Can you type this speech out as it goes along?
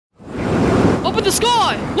in the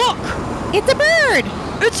sky! Look! It's a bird!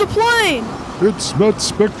 It's a plane! It's Met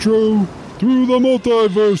Spectro through the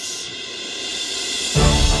multiverse!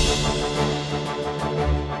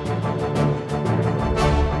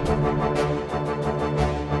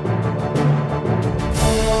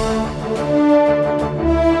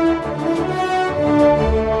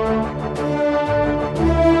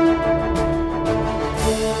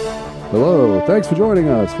 Hello, thanks for joining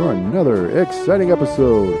us for another exciting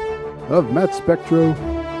episode of Met Spectro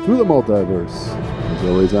through the multiverse. As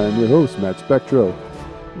always, I am your host, Matt Spectro,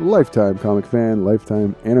 lifetime comic fan,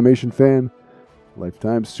 lifetime animation fan,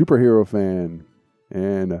 lifetime superhero fan,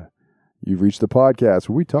 and you've reached the podcast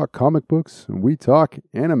where we talk comic books and we talk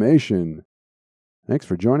animation. Thanks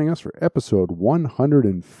for joining us for episode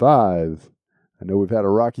 105. I know we've had a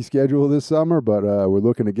rocky schedule this summer, but we're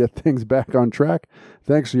looking to get things back on track.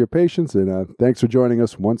 Thanks for your patience, and thanks for joining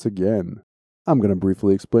us once again. I'm going to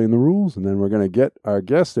briefly explain the rules, and then we're going to get our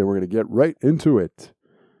guest, and we're going to get right into it.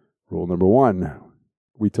 Rule number 1,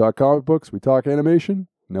 we talk comic books, we talk animation.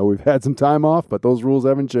 No, we've had some time off, but those rules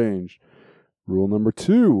haven't changed. Rule number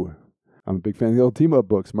 2, I'm a big fan of the old team-up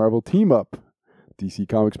books, Marvel Team Up. DC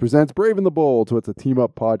Comics presents Brave and the Bold, so it's a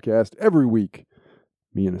team-up podcast every week.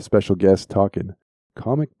 Me and a special guest talking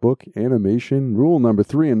comic book animation. Rule number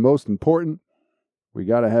 3, and most important, we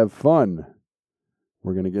got to have fun.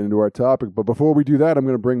 We're going to get into our topic, but before we do that, I'm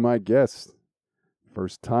going to bring my guest.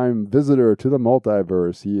 First-time visitor to the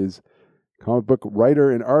multiverse. He is comic book writer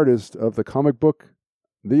and artist of the comic book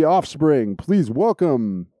The Offspring. Please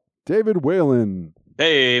welcome David Whalen.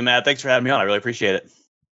 Hey, Matt. Thanks for having me on. I really appreciate it.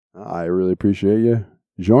 I really appreciate you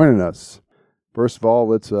joining us. First of all,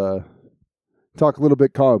 let's talk a little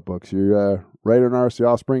bit comic books. You're writer and artist of The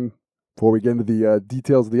Offspring. Before we get into the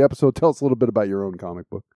details of the episode, tell us a little bit about your own comic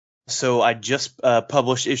book. So I just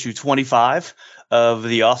published issue 25 of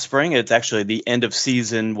The Offspring. It's actually the end of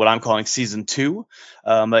season, what I'm calling season 2.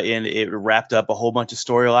 And it wrapped up a whole bunch of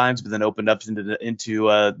storylines, but then opened up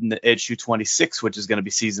into issue 26, which is going to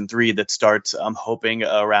be season 3 that starts, I'm hoping,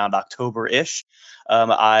 around October-ish.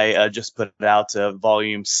 I just put out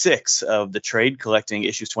volume 6 of the trade, collecting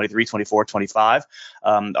issues 23, 24, 25,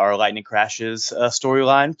 our Lightning Crashes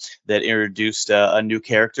storyline that introduced a new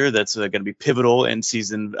character that's going to be pivotal in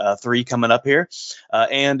season 3 coming up here.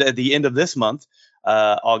 And at the end of this month,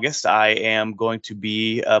 August, I am going to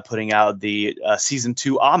be putting out the season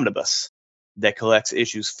 2 omnibus that collects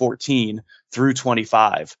issues 14 through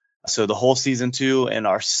 25. So the whole season 2 and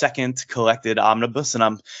our second collected omnibus, and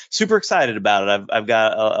I'm super excited about it. I've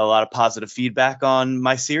got a lot of positive feedback on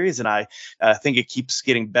my series, and I think it keeps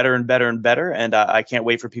getting better and better and better, and I can't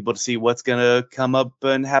wait for people to see what's going to come up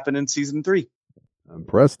and happen in season 3. I'm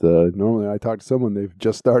impressed. Normally I talk to someone, they've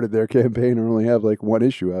just started their campaign and only have like one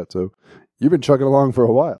issue out, so you've been chugging along for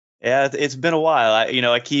a while. Yeah, it's been a while.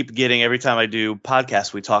 I keep getting, every time I do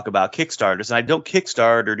podcasts, we talk about Kickstarters, and I don't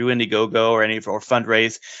Kickstart or do Indiegogo or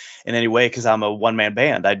fundraise in any way because I'm a one-man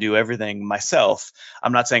band. I do everything myself.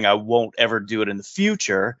 I'm not saying I won't ever do it in the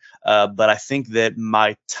future, but I think that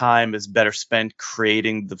my time is better spent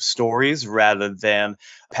creating the stories rather than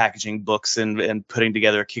packaging books and putting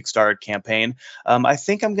together a Kickstarter campaign. I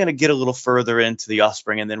think I'm going to get a little further into The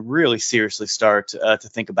Offspring and then really seriously start to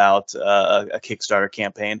think about a Kickstarter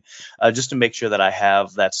campaign just to make sure that I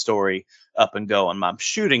have that story up and going.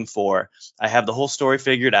 I have the whole story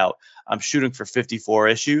figured out. I'm shooting for 54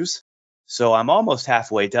 issues, so I'm almost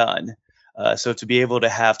halfway done. So to be able to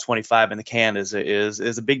have 25 in the can is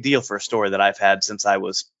a big deal for a story that I've had since I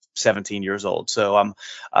was 17 years old. So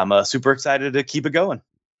I'm super excited to keep it going.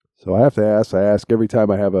 So I have to ask, I ask every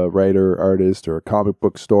time I have a writer, artist, or a comic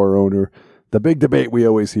book store owner, the big debate we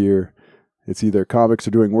always hear, it's either comics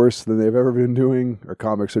are doing worse than they've ever been doing, or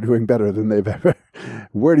comics are doing better than they've ever.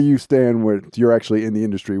 Where do you stand when you're actually in the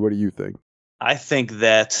industry? What do you think? I think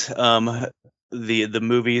that the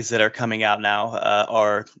movies that are coming out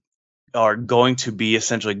now are going to be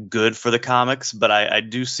essentially good for the comics, but I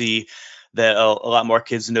do see that a lot more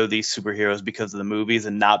kids know these superheroes because of the movies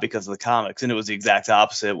and not because of the comics. And it was the exact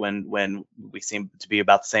opposite when we seemed to be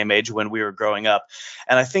about the same age when we were growing up.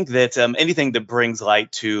 And I think that anything that brings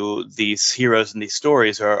light to these heroes and these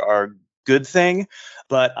stories are a good thing.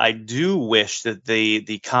 But I do wish that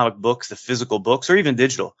the comic books, the physical books, or even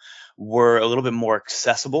digital, were a little bit more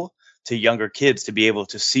accessible to younger kids to be able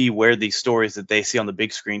to see where these stories that they see on the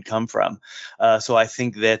big screen come from. So I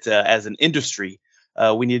think that as an industry,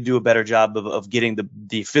 we need to do a better job of getting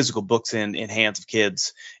the physical books in hands of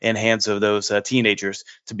kids, in hands of those teenagers,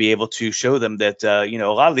 to be able to show them that a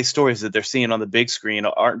lot of these stories that they're seeing on the big screen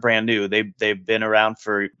aren't brand new. They've been around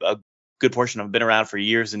for a good portion of them have been around for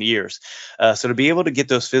years and years. So to be able to get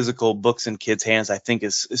those physical books in kids' hands, I think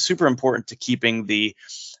is super important to keeping the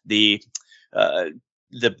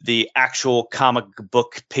actual comic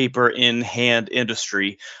book paper in hand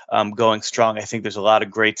industry going strong. I think there's a lot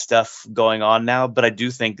of great stuff going on now, but I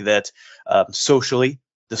do think that socially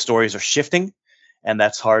the stories are shifting, and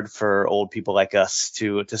that's hard for old people like us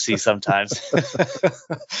to see sometimes.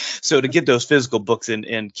 So to get those physical books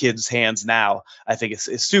in kids' hands now, I think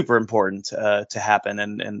it's super important to happen,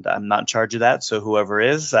 and I'm not in charge of that. So whoever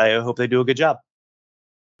is, I hope they do a good job.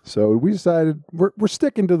 So we decided we're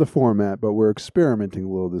sticking to the format, but we're experimenting a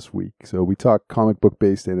little this week. So we talk comic book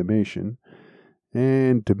based animation,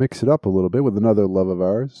 and to mix it up a little bit with another love of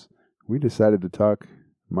ours, we decided to talk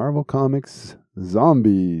Marvel Comics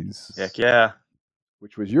zombies. Heck yeah.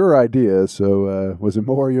 Which was your idea. So was it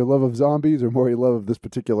more your love of zombies or more your love of this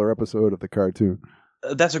particular episode of the cartoon?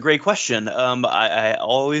 That's a great question. I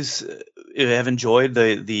always have enjoyed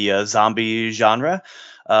the zombie genre.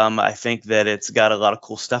 I think that it's got a lot of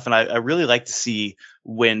cool stuff, and I really like to see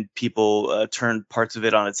when people turn parts of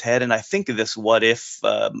it on its head. And I think this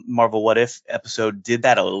Marvel What If episode did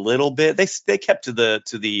that a little bit. They kept to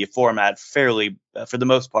the format fairly, for the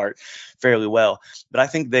most part, fairly well. But I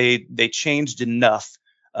think they changed enough,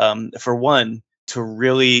 for one, to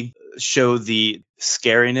really show the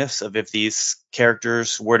scariness of if these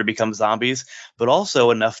characters were to become zombies, but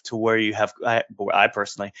also enough to where I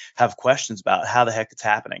personally have questions about how the heck it's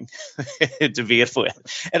happening to begin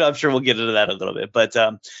with. And I'm sure we'll get into that a little bit. But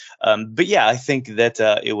yeah, I think that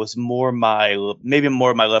it was maybe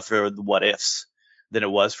more my love for the what ifs than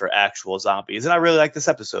it was for actual zombies. And I really like this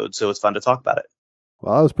episode, so it's fun to talk about it.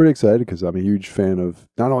 Well, I was pretty excited because I'm a huge fan of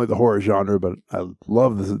not only the horror genre, but I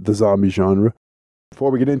love the zombie genre. Before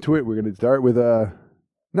we get into it, we're going to start with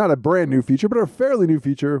not a brand new feature, but a fairly new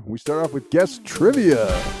feature. We start off with guest trivia.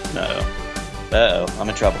 Uh-oh, I'm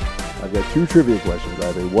in trouble. I've got two trivia questions. I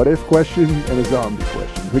have a what if question and a zombie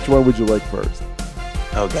question. Which one would you like first?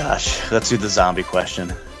 Oh gosh, let's do the zombie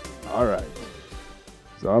question. All right.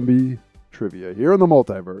 Zombie trivia here in the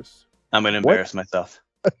multiverse. I'm going to embarrass myself.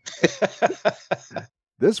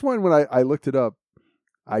 This one, when I looked it up,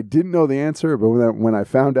 I didn't know the answer, but when I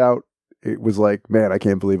found out, it was like, man, I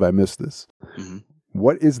can't believe I missed this. Mm-hmm.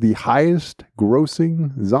 What is the highest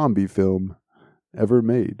grossing zombie film ever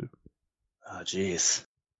made? Oh, geez.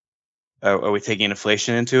 Are we taking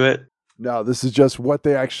inflation into it? No, this is just what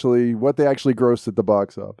they actually grossed at the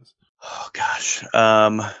box office. Oh, gosh.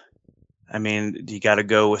 I mean, you got to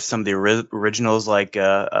go with some of the originals like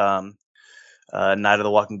Night of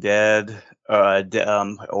the Walking Dead,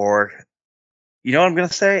 or you know what I'm going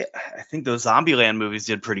to say? I think those Zombieland movies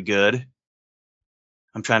did pretty good.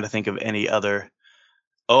 I'm trying to think of any other.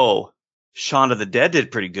 Oh, Shaun of the Dead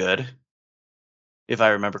did pretty good, if I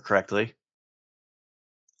remember correctly.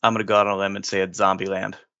 I'm going to go out on a limb and say it's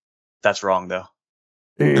Zombieland. That's wrong, though.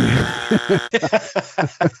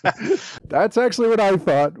 That's actually what I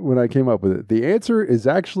thought when I came up with it. The answer is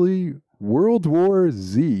actually World War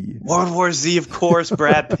Z. World War Z, of course,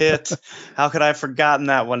 Brad Pitt. How could I have forgotten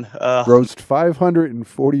that one? Grossed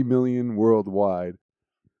 $540 million worldwide.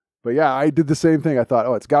 But yeah, I did the same thing. I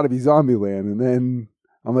thought, it's got to be Zombieland, and then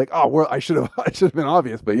I'm like, I should have been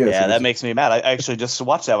obvious. But yes, yeah, that makes me mad. I actually just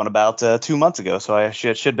watched that one about 2 months ago, so I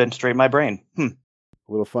should have been straight in my brain. A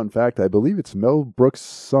little fun fact: I believe it's Mel Brooks'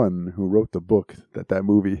 son who wrote the book that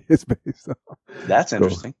movie is based on. That's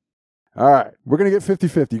interesting. All right, we're gonna get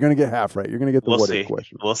 50-50. You're gonna get half right. You're gonna get the what if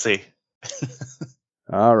question. We'll see.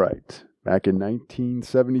 All right. Back in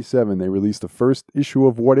 1977, they released the first issue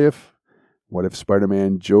of What If. What if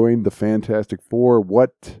Spider-Man joined the Fantastic Four?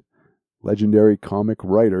 What legendary comic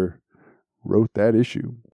writer wrote that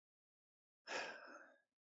issue?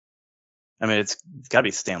 I mean, it's got to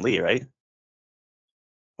be Stan Lee, right?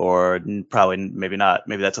 Or probably, maybe not.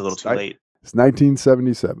 Maybe that's a little too late. It's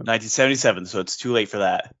 1977. 1977, so it's too late for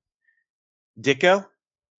that. Ditko?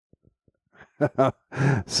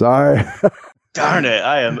 Sorry. Darn it,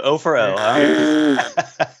 I am 0 for 0. Huh?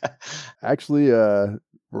 Actually,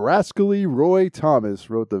 Rascally Roy Thomas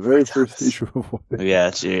wrote the very first issue of What If. Yeah,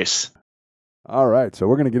 jeez. All right, so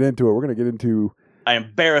we're going to get into it. We're going to get into... I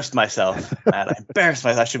embarrassed myself, Matt. I embarrassed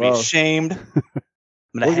myself. I should be ashamed.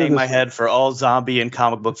 I'm going to hang my head for all zombie and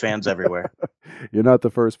comic book fans everywhere. You're not the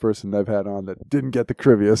first person I've had on that didn't get the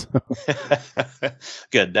trivia. So.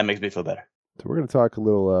 Good, that makes me feel better. So we're going to talk a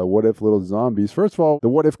little What If Little Zombies. First of all, the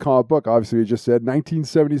What If comic book, obviously we just said,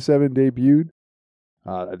 1977 debuted.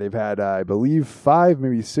 They've had, I believe, 5,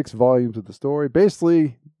 maybe 6 volumes of the story.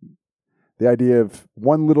 Basically, the idea of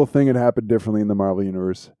one little thing had happened differently in the Marvel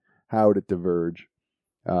Universe. How would it diverge?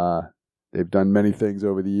 They've done many things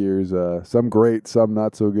over the years, some great, some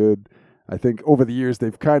not so good. I think over the years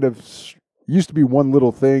they've kind of used to be one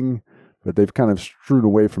little thing, but they've kind of strewn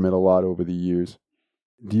away from it a lot over the years.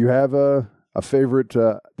 Do you have a favorite?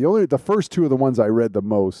 The first two are the ones I read the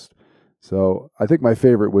most. So I think my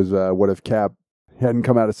favorite was What If Cap hadn't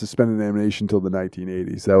come out of suspended animation until the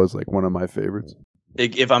 1980s. That was like one of my favorites.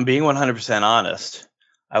 If I'm being 100% honest,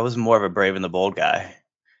 I was more of a Brave and the Bold guy.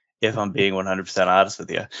 If I'm being 100% honest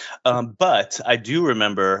with you. But I do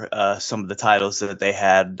remember some of the titles that they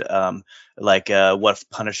had, like What If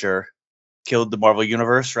Punisher Killed the Marvel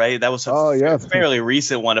Universe, right? That was a fairly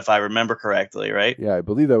recent one, if I remember correctly, right? Yeah, I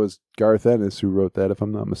believe that was Garth Ennis who wrote that, if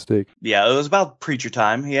I'm not mistaken. Yeah, it was about Preacher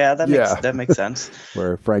Time. Yeah, that makes sense.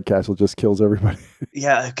 Where Frank Castle just kills everybody.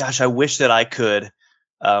 Yeah, gosh, I wish that I could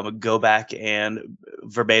go back and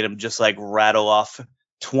verbatim just like rattle off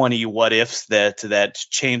 20 what ifs that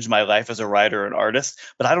changed my life as a writer and artist,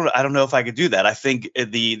 but I don't know if I could do that. I think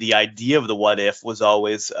the idea of the what if was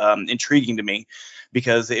always intriguing to me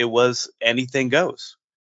because it was anything goes,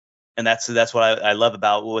 and that's what I love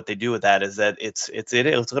about what they do with that is that it's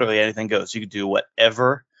literally anything goes. You can do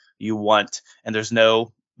whatever you want, and there's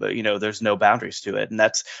no boundaries to it, and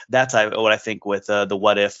that's what I think with the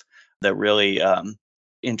what if that really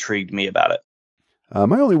intrigued me about it.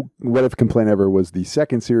 My only what if complaint ever was the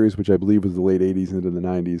second series, which I believe was the late 80s into the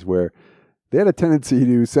 90s, where they had a tendency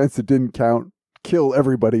to, since it didn't count, kill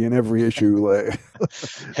everybody in every issue.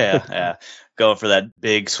 yeah. Going for that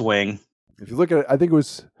big swing. If you look at it, I think it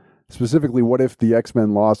was specifically what if the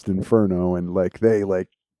X-Men lost Inferno and they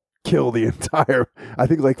kill the entire, I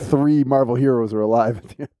think 3 Marvel heroes are alive at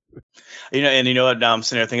the end. And you know what, now I'm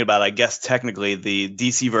sitting here thinking about, I guess technically the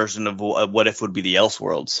DC version of what if would be the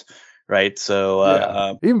Elseworlds. Right.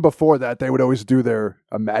 So even before that, they would always do their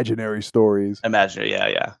imaginary stories.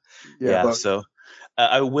 Yeah. So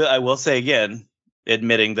I will say again,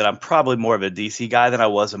 admitting that I'm probably more of a DC guy than I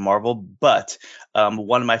was a Marvel. But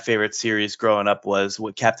one of my favorite series growing up was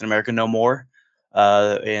with Captain America No More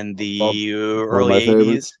in the early 80s.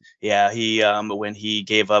 Favorites. Yeah. He when he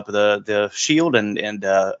gave up the shield and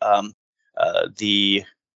the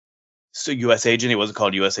U.S. agent. He wasn't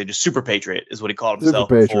called U.S. agent. Super Patriot is what he called himself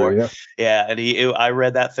before. Yeah, and I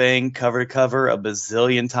read that thing cover to cover a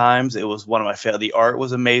bazillion times. It was one of my favorite. The art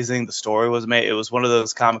was amazing. The story was amazing. It was one of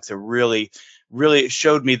those comics that really, really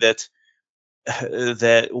showed me that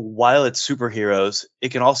while it's superheroes, it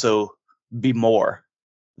can also be more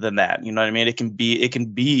than that. You know what I mean? It can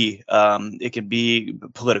be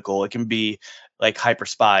political. It can be like hyper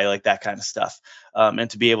spy, like that kind of stuff. And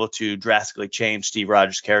to be able to drastically change Steve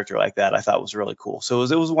Rogers' character like that, I thought was really cool. So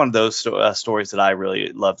it was one of those stories that I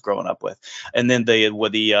really loved growing up with. And then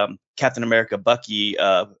the Captain America Bucky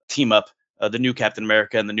team up, the new Captain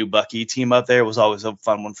America and the new Bucky team up there was always a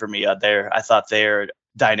fun one for me. I thought their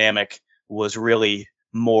dynamic was really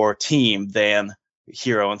more team than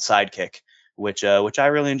hero and sidekick, which I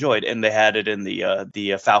really enjoyed. And they had it in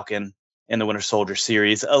the Falcon and the Winter Soldier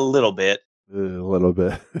series a little bit. A little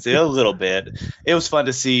bit. It was fun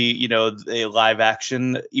to see, a live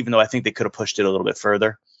action, even though I think they could have pushed it a little bit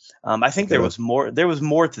further. I think there was more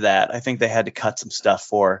to that. I think they had to cut some stuff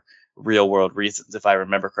for real world reasons, if I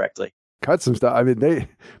remember correctly. Cut some stuff. I mean,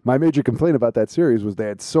 my major complaint about that series was they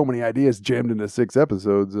had so many ideas jammed into 6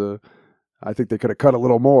 episodes. I think they could have cut a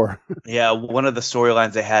little more. Yeah, one of the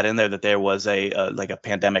storylines they had in there that there was a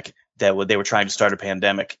pandemic, that they were trying to start a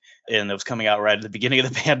pandemic, and it was coming out right at the beginning of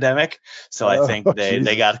the pandemic. So I think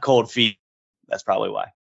they got cold feet. That's probably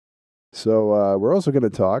why. So we're also going to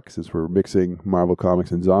talk, since we're mixing Marvel Comics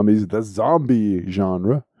and zombies, the zombie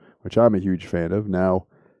genre, which I'm a huge fan of. Now,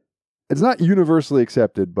 it's not universally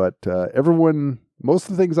accepted, but most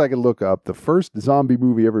of the things I can look up, the first zombie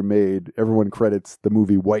movie ever made, everyone credits the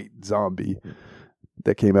movie White Zombie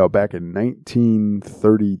that came out back in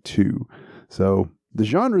 1932. So the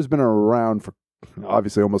genre has been around for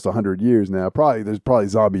obviously almost 100 years now. There's probably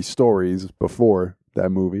zombie stories before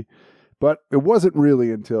that movie, but it wasn't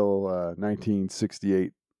really until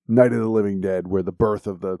 1968, Night of the Living Dead, where the birth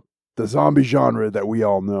of the zombie genre that we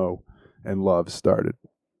all know and love started,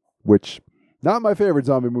 which, not my favorite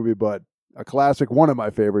zombie movie, but a classic, one of my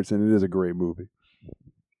favorites, and it is a great movie.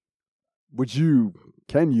 Because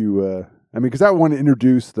that one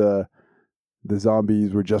introduced the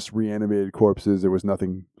zombies were just reanimated corpses. There was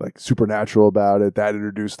nothing like supernatural about it. That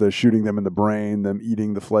introduced the shooting them in the brain, them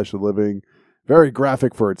eating the flesh of the living. Very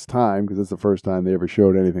graphic for its time, because it's the first time they ever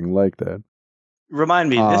showed anything like that. Remind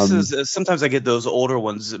me, this is sometimes I get those older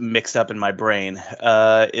ones mixed up in my brain.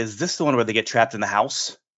 Is this the one where they get trapped in the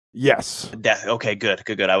house? Yes. Okay,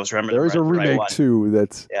 good. I was remembering There is a the right remake one. too.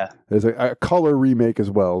 Yeah. There's a color remake as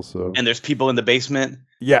well. So And there's people in the basement.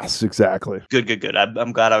 yes, exactly. Good.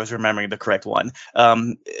 I'm glad I was remembering the correct one.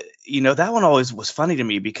 That one always was funny to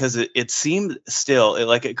me because it seemed still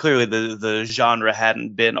clearly the genre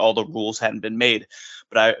hadn't been, all the rules hadn't been made.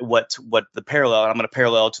 But what the parallel, and I'm going to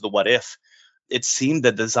parallel to the what if, it seemed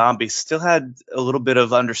that the zombies still had a little bit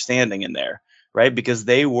of understanding in there, right? Because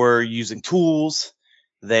they were using tools,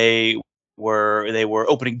 they were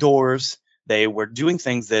opening doors, they were doing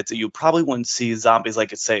things that you probably wouldn't see zombies,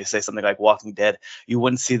 like say something like Walking Dead, you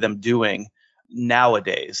wouldn't see them doing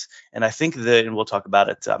nowadays. And I think that, and we'll talk about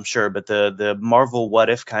it, I'm sure, but the Marvel What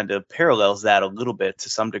If kind of parallels that a little bit to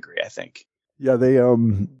some degree, I think. Yeah, they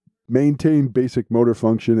maintained basic motor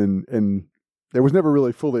function, and it was never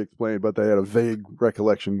really fully explained, but they had a vague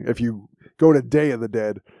recollection. If you go to Day of the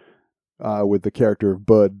Dead with the character of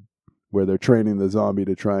Bud, where they're training the zombie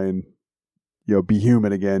to try and be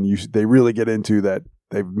human again, they really get into that.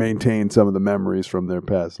 They've maintained some of the memories from their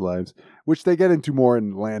past lives, which they get into more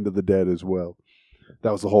in Land of the Dead as well.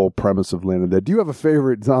 That was the whole premise of Land of the Dead. Do you have a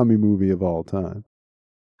favorite zombie movie of all time?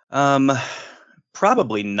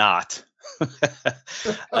 Probably not.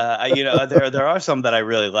 There are some that I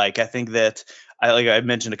really like. I think that I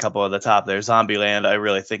mentioned a couple at the top there. Zombieland, I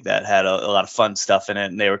really think that had a lot of fun stuff in it,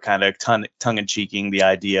 and they were kind of tongue-in-cheeking the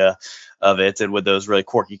idea of it, and with those really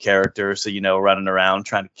quirky characters, so running around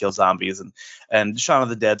trying to kill zombies, and Shaun of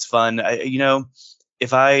the Dead's fun.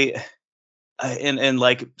 And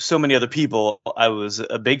like so many other people, I was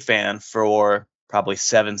a big fan for probably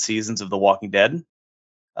 7 seasons of The Walking Dead.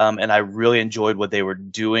 And I really enjoyed what they were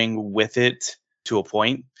doing with it to a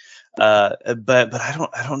point. But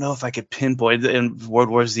I don't know if I could pinpoint it. In World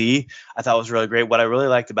War Z, I thought was really great. What I really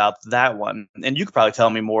liked about that one, and you could probably tell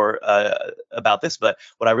me more about this, but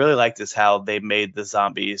what I really liked is how they made the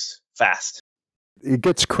zombies fast. It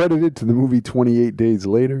gets credited to the movie 28 Days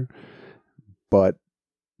Later, but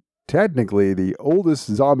technically the oldest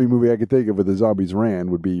zombie movie I could think of where the zombies ran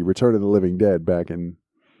would be Return of the Living Dead back in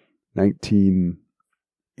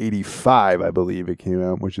 1985, I believe it came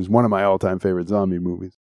out, which is one of my all-time favorite zombie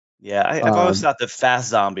movies. Yeah, I've always thought that fast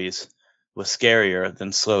zombies was scarier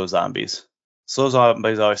than slow zombies. Slow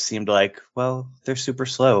zombies always seemed like, well, they're super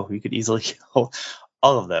slow. You could easily kill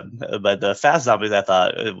all of them. But the fast zombies, I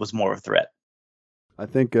thought it was more of a threat. I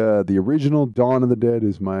think the original Dawn of the Dead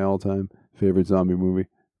is my all-time favorite zombie movie.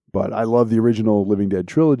 But I love the original Living Dead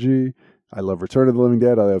trilogy. I love Return of the Living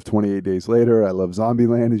Dead. I love 28 Days Later. I love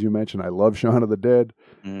Zombieland, as you mentioned. I love Shaun of the Dead.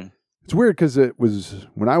 Mm. It's weird because it was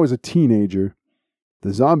when I was a teenager,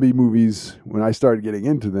 the zombie movies, when I started getting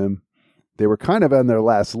into them, they were kind of on their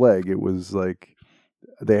last leg. It was like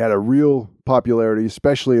they had a real popularity,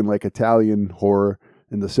 especially in like Italian horror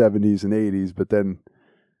in the 70s and 80s. But then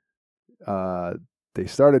they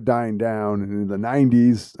started dying down. And in the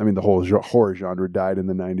 90s, I mean, the whole horror genre died in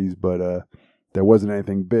the 90s, but there wasn't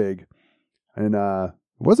anything big. And it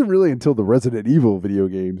wasn't really until the Resident Evil video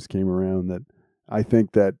games came around that I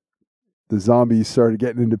think that the zombies started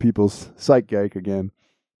getting into people's psyche again.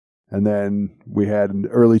 And then we had in the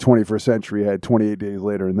early 21st century, had 28 Days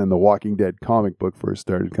Later, and then the Walking Dead comic book first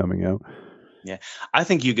started coming out. Yeah, I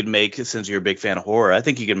think you could make, since you're a big fan of horror, I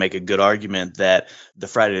think you could make a good argument that the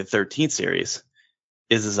Friday the 13th series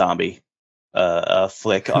is a zombie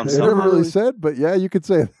flick on They some. never really said, but yeah, you could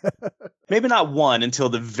say that. Maybe not one until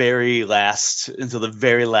the very last seconds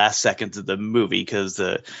of the movie, because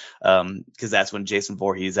that's when Jason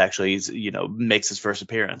Voorhees actually makes his first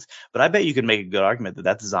appearance. But I bet you could make a good argument that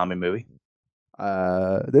that's a zombie movie.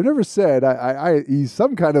 They've never said he's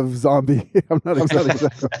some kind of zombie. I'm not exactly sure.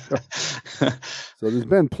 So there's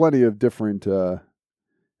been plenty of different.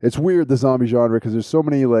 It's weird, the zombie genre, because there's so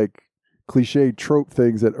many like cliche trope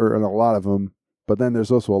things that are in a lot of them, but then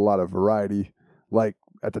there's also a lot of variety. Like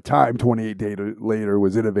at the time, 28 Days Later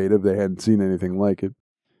was innovative. They hadn't seen anything like it.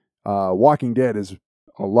 Walking Dead is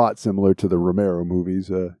a lot similar to the Romero movies.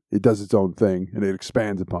 It does its own thing and it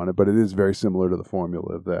expands upon it, but it is very similar to the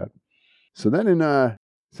formula of that. So then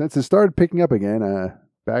since it started picking up again,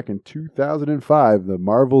 back in 2005, the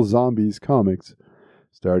Marvel Zombies comics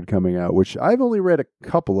started coming out, which I've only read a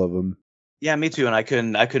couple of them. Yeah, me too. And I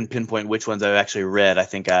couldn't pinpoint which ones I've actually read. I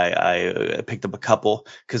think I picked up a couple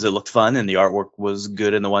because it looked fun and the artwork was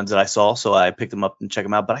good in the ones that I saw. So I picked them up and checked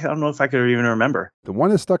them out. But I don't know if I could even remember. The one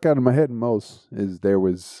that stuck out in my head most is it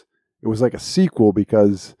was like a sequel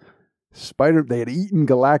because they had eaten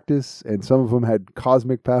Galactus and some of them had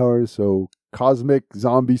cosmic powers. So cosmic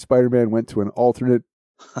zombie Spider-Man went to an alternate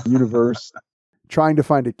universe trying to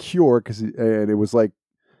find a cure and it was like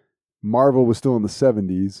Marvel was still in the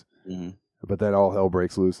 70s. Mm-hmm. But then all hell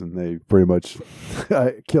breaks loose, and they pretty much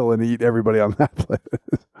kill and eat everybody on that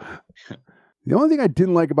planet. The only thing I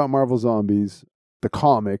didn't like about Marvel Zombies, the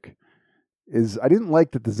comic, is I didn't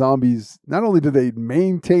like that the zombies, not only did they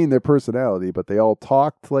maintain their personality, but they all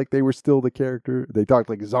talked like they were still the character. They talked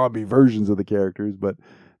like zombie versions of the characters, but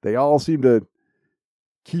they all seemed to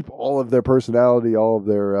keep all of their personality, all of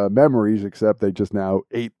their memories, except they just now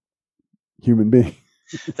ate human beings.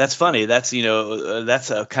 That's funny. That's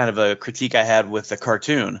that's a kind of a critique I had with the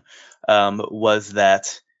cartoon, was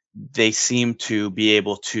that they seem to be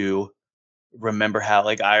able to remember how,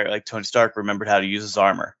 like Tony Stark remembered how to use his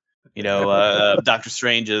armor. Doctor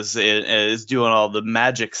Strange is doing all the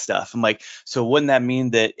magic stuff. I'm like, so wouldn't that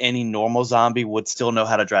mean that any normal zombie would still know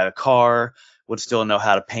how to drive a car, would still know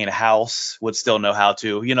how to paint a house, would still know how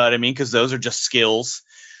to, you know what I mean? Because those are just skills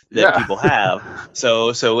that people have.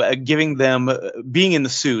 So giving them being in the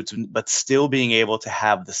suits, but still being able to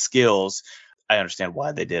have the skills, I understand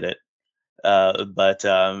why they did it. But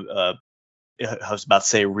I was about to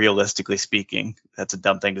say, realistically speaking, that's a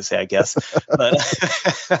dumb thing to say, I guess.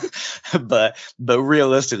 but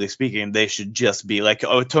realistically speaking, they should just be like,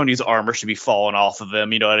 oh, Tony's armor should be falling off of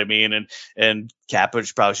him. You know what I mean? And Cap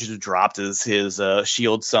probably should have dropped his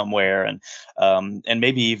shield somewhere, and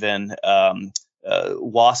maybe even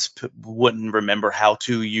Wasp wouldn't remember how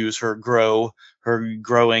to use her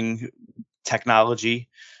growing technology.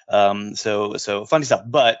 So funny stuff,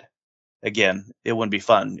 but. Again, it wouldn't be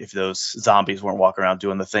fun if those zombies weren't walking around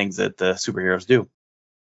doing the things that the superheroes do.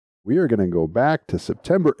 We are going to go back to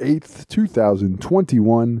September 8th,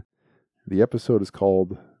 2021. The episode is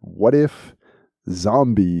called What If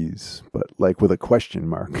Zombies, but like with a question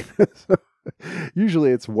mark.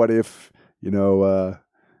 Usually it's what if,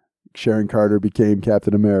 Sharon Carter became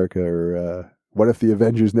Captain America, or what if the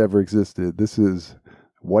Avengers never existed. This is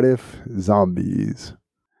What If Zombies.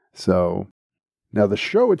 So... Now, the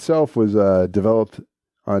show itself was developed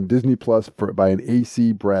on Disney Plus by an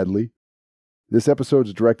A.C. Bradley. This episode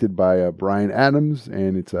is directed by Brian Adams,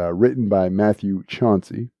 and it's written by Matthew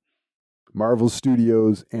Chauncey. Marvel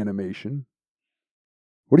Studios Animation.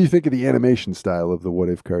 What do you think of the animation style of the What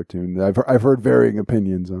If cartoon? I've heard varying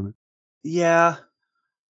opinions on it. Yeah,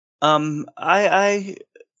 I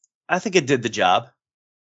think it did the job.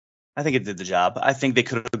 I think they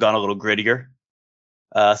could have gone a little grittier.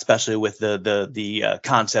 Especially with the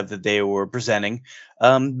concept that they were presenting,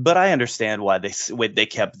 but I understand why they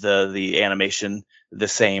kept the animation the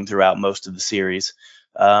same throughout most of the series,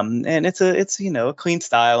 and it's a clean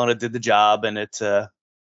style, and it did the job, and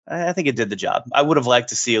I think it did the job. I would have liked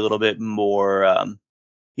to see a little bit more.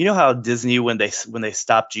 How Disney, when they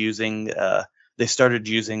stopped using they started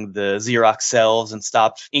using the Xerox cells and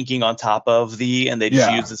stopped inking on top of and they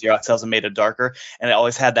just used the Xerox cells and made it darker. And it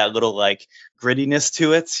always had that little like grittiness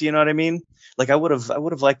to it. You know what I mean? Like I would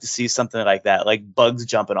have liked to see something like that, like bugs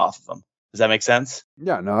jumping off of them. Does that make sense?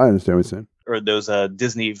 Yeah, no, I understand what you're saying. Or those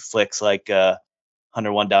Disney flicks like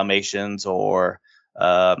 101 Dalmatians or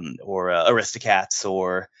Aristocats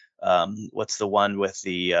or what's the one with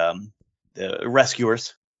the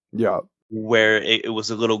Rescuers? Yeah. Where it was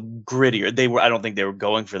a little grittier. I don't think they were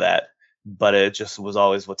going for that, but it just was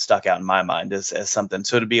always what stuck out in my mind as something.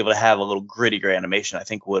 So to be able to have a little grittier animation, I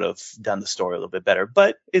think would have done the story a little bit better,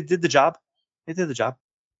 but it did the job.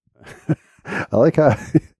 I like how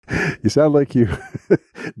you sound like you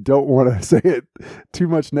don't want to say it too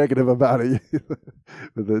much negative about it.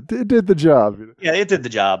 It did the job. Yeah, it did the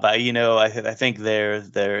job. I think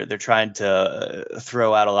they're trying to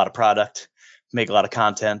throw out a lot of product, make a lot of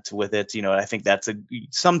content with it. I think that's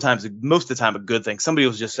sometimes, most of the time, a good thing. Somebody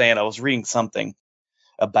was just saying, I was reading something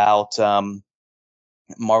about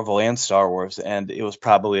Marvel and Star Wars, and it was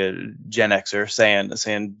probably a Gen Xer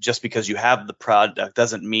saying just because you have the product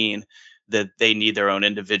doesn't mean that they need their own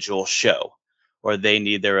individual show or they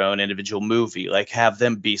need their own individual movie. Like, have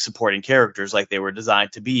them be supporting characters like they were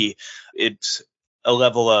designed to be. It's a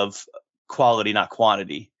level of quality, not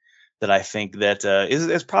quantity, that I think that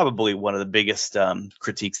is probably one of the biggest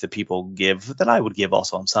critiques that people give, that I would give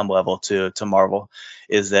also on some level to Marvel,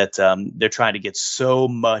 is that they're trying to get so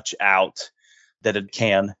much out that it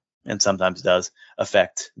can, and sometimes does,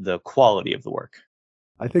 affect the quality of the work.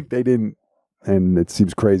 I think they didn't, and it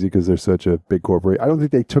seems crazy because they're such a big corporation. I don't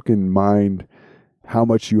think they took in mind how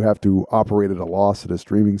much you have to operate at a loss at a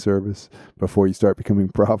streaming service before you start becoming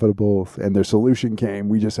profitable. And their solution came,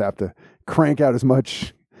 we just have to crank out as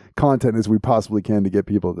much content as we possibly can to get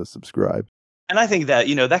people to subscribe. And I think that,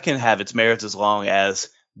 that can have its merits as long as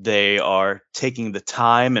they are taking the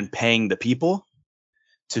time and paying the people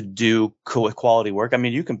to do quality work. I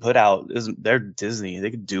mean, you can put out, they're Disney,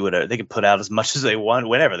 they can do it, they can put out as much as they want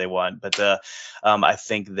whenever they want, but I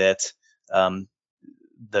think that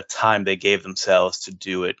the time they gave themselves to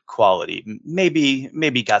do it quality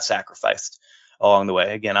maybe got sacrificed along the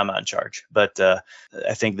way. Again, I'm not in charge, but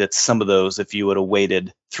I think that some of those, if you would have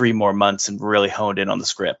waited 3 more months and really honed in on the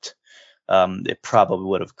script, it probably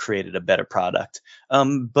would have created a better product.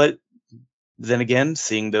 But then again,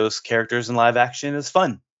 seeing those characters in live action is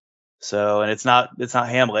fun. So, and it's not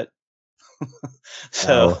Hamlet.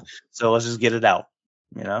 So let's just get it out,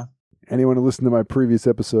 Anyone who listened to my previous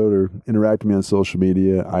episode or interact with me on social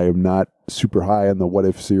media, I am not super high on the What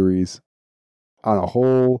If series. On a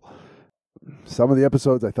whole, some of the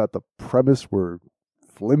episodes I thought the premise were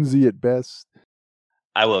flimsy at best.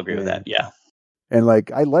 I will agree with that. Yeah. And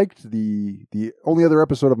I liked the only other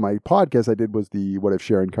episode of my podcast I did was the What If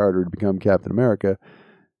Sharon Carter had become Captain America.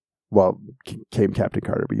 Well, came Captain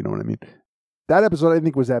Carter, but you know what I mean. That episode I didn't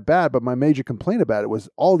think was that bad, but my major complaint about it was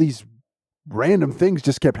all these random things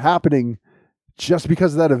just kept happening just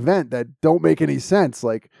because of that event that don't make any sense.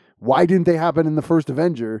 Like, why didn't they happen in the first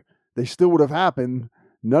Avenger? They still would have happened.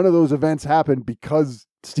 None of those events happened because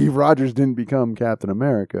Steve Rogers didn't become Captain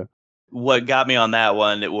America. What got me on that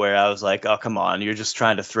one, where I was like, oh, come on, you're just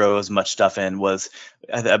trying to throw as much stuff in, was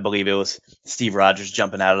I believe it was Steve Rogers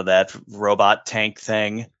jumping out of that robot tank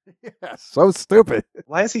thing. Yeah, so stupid.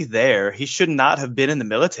 Why is he there? He should not have been in the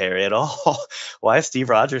military at all. Why is Steve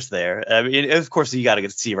Rogers there? I mean, of course, you got to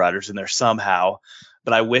get Steve Rogers in there somehow,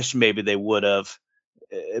 but I wish maybe they would have,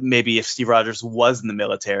 maybe if Steve Rogers was in the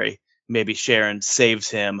military, maybe Sharon saves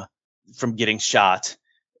him from getting shot.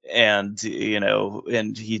 And,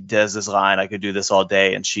 and he does this line, I could do this all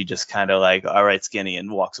day. And she just kind of like, all right, Skinny,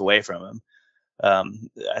 and walks away from him.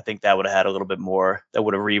 I think that would have had a little bit more, that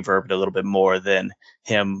would have reverbed a little bit more than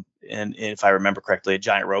him. And if I remember correctly, a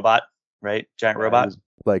giant robot, right? Giant robot.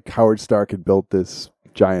 Like Howard Stark had built this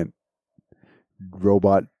giant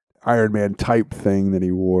robot Iron Man type thing that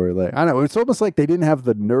he wore. Like, I don't know. It's almost like they didn't have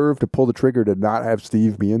the nerve to pull the trigger to not have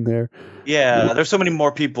Steve be in there. Yeah. There's so many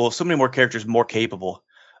more people, so many more characters more capable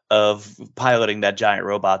of piloting that giant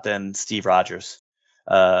robot than Steve Rogers.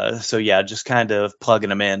 So yeah, just kind of plugging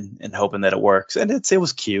them in and hoping that it works. And it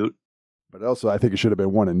was cute. But also, I think it should have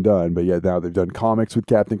been one and done. But yeah, now they've done comics with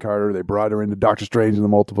Captain Carter. They brought her into Doctor Strange and the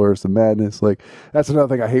Multiverse of Madness. Like, that's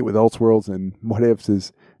another thing I hate with Elseworlds and What Ifs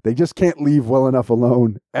is they just can't leave well enough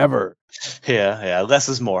alone ever. Yeah. Less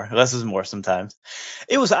is more. Less is more sometimes.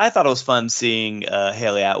 I thought it was fun seeing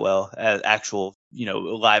Haley Atwell as actual,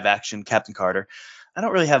 live action Captain Carter. I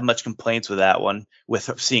don't really have much complaints with that one, with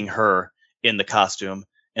seeing her in the costume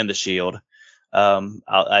and the shield. I'm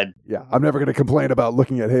never going to complain about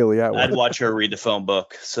looking at Haley Atwell. I'd watch her read the phone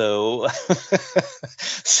book. So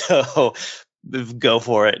go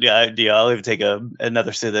for it. Yeah, I'll even take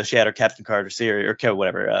another the Shatter Captain Carter series or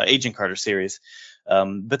whatever, Agent Carter series.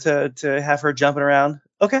 But to have her jumping around,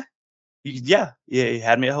 okay. Yeah, you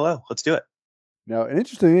had me at hello. Let's do it. Now, an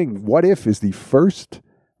interesting thing, What If is the first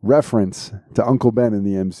reference to Uncle Ben in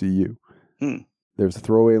the MCU. There's a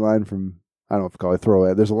throwaway line from, I don't know if I call it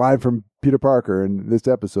throwaway. There's a line from Peter Parker in this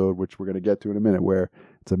episode, which we're going to get to in a minute, where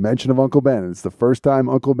it's a mention of Uncle Ben. And it's the first time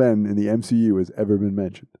Uncle Ben in the MCU has ever been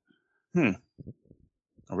mentioned.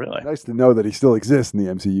 Really? Nice to know that he still exists in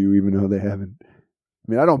the MCU, even though they haven't. I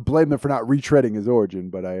mean, I don't blame them for not retreading his origin,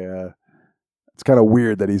 but it's kind of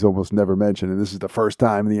weird that he's almost never mentioned. And this is the first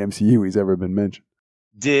time in the MCU he's ever been mentioned.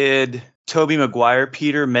 Did Tobey Maguire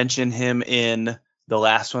Peter mention him in the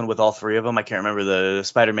last one with all 3 of them? I can't remember, the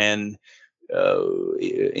Spider-Man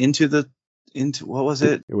into what was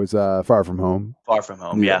it? It was Far From Home. Far From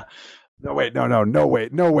Home, yeah. No way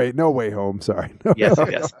home. Sorry.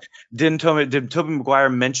 Yes. Did Tobey Maguire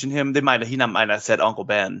mention him? He might not have said Uncle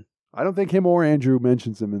Ben. I don't think him or Andrew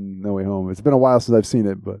mentions him in No Way Home. It's been a while since I've seen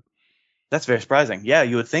it, but that's very surprising. Yeah,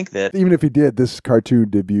 you would think that. Even if he did, this cartoon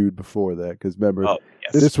debuted before that. Because remember,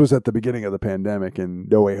 this was at the beginning of the pandemic, and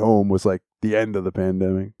No Way Home was like the end of the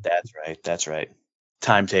pandemic. That's right.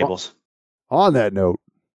 Timetables. On that note,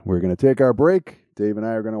 we're going to take our break. Dave and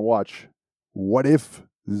I are going to watch What If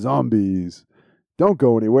Zombies. Don't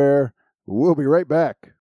go anywhere. We'll be right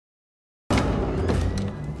back.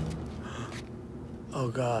 Oh,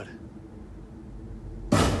 God.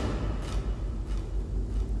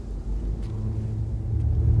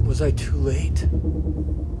 Was I too late?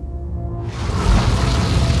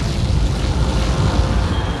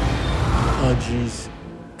 Oh, jeez.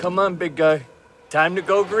 Come on, big guy. Time to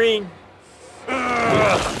go green.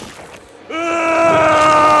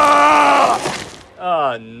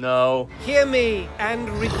 Oh, no. Hear me and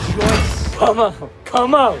rejoice. Come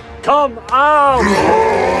on. Come out!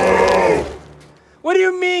 What do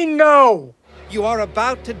you mean, no? You are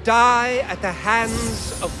about to die at the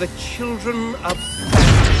hands of the children of...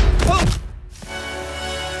 Oh!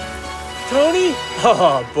 Tony?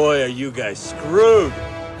 Oh, boy, are you guys screwed.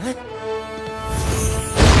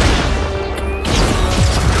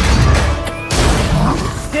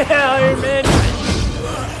 Yeah, Iron Man.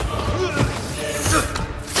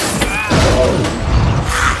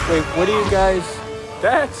 Wait, what are you guys...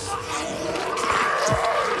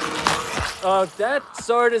 that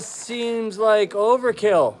sort of seems like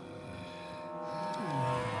overkill.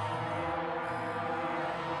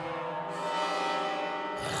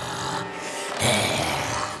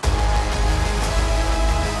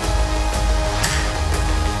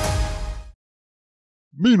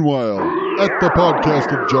 Meanwhile, at the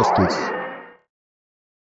Podcast of Justice.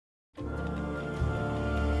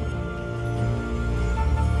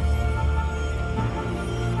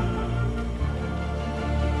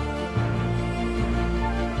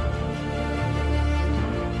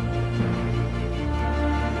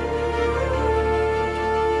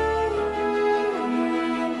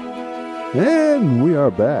 And we are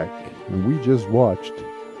back, and we just watched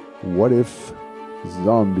What If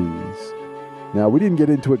Zombies. Now, we didn't get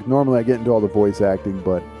into it. Normally I get into all the voice acting,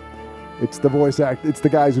 but it's the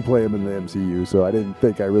guys who play them in the MCU, so I didn't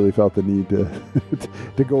think I really felt the need to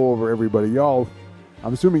to go over everybody. Y'all,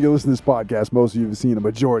 I'm assuming you listen to this podcast, most of you have seen a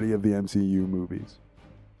majority of the MCU movies.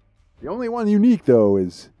 The only one unique, though,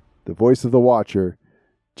 is the voice of the Watcher,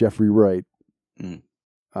 Jeffrey Wright.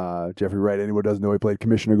 Jeffrey Wright, anyone who doesn't know, he played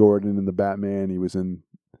Commissioner Gordon in the Batman. He was in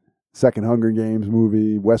second Hunger Games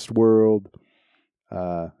movie, Westworld,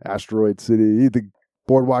 Asteroid City, the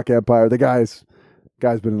Boardwalk Empire. The guy's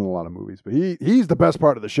been in a lot of movies, but he's the best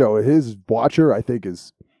part of the show. His Watcher, I think,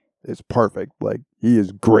 is perfect. Like, he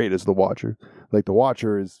is great as the Watcher. Like, the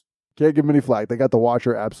Watcher can't give him any flack. They got the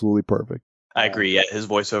Watcher absolutely perfect. I agree. Yeah, his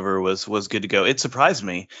voiceover was good to go. It surprised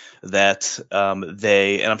me that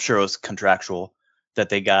and I'm sure it was contractual, that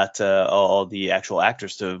they got all the actual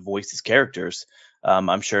actors to voice these characters.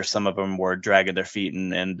 I'm sure some of them were dragging their feet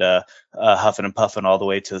and huffing and puffing all the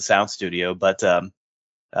way to the sound studio, but that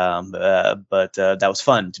was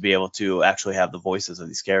fun to be able to actually have the voices of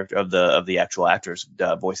these characters, of the actual actors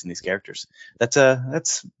voicing these characters.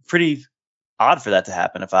 That's pretty odd for that to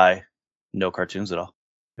happen if I know cartoons at all.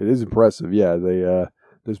 It is impressive. Yeah,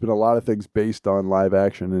 there's been a lot of things based on live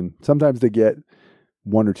action, and sometimes they get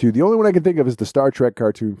one or two. The only one I can think of is the Star Trek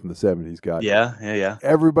cartoon from the 70s. Yeah.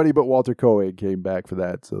 Everybody but Walter Koenig came back for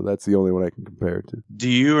that, so that's the only one I can compare it to. Do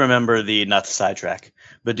you remember not to sidetrack,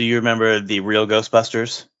 but do you remember the real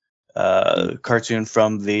Ghostbusters cartoon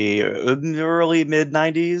from the early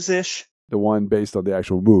mid-90s-ish? The one based on the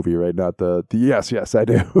actual movie, right? Not the yes, I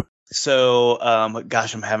do. So,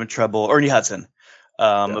 I'm having trouble. Ernie Hudson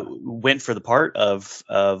went for the part of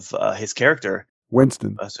his character,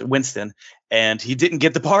 Winston, and he didn't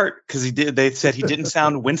get the part because they said he didn't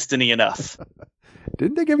sound Winston-y enough.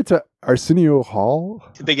 Didn't they give it to Arsenio Hall?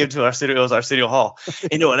 They gave it to Arsenio Hall.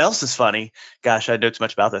 And you know what else is funny? Gosh, I know too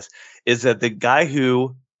much about this. Is that the guy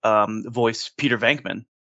who voiced Peter Venkman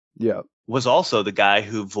was also the guy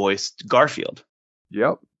who voiced Garfield.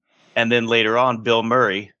 Yep. And then later on, Bill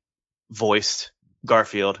Murray voiced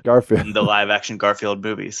Garfield in the live-action Garfield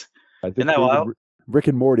movies. Isn't that wild? Rick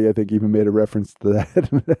and Morty, I think, even made a reference to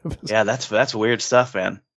that. Yeah, that's weird stuff,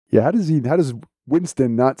 man. Yeah, how does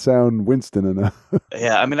Winston not sound Winston enough?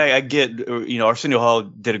 Yeah, I mean, I get, Arsenio Hall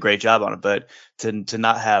did a great job on it, but to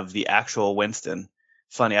not have the actual Winston,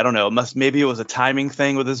 funny. I don't know. Maybe it was a timing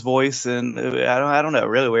thing with his voice, and I don't know.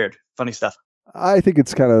 Really weird, funny stuff. I think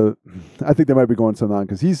they might be going something on,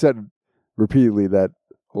 because he said repeatedly that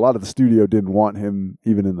a lot of the studio didn't want him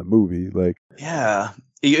even in the movie. Like, yeah.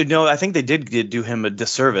 I think they did do him a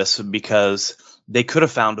disservice, because they could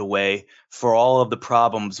have found a way for all of the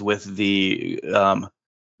problems with the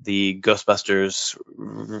Ghostbusters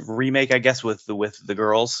remake, I guess, with the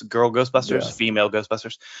girl Ghostbusters, female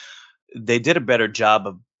Ghostbusters. They did a better job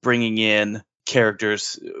of bringing in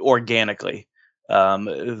characters organically.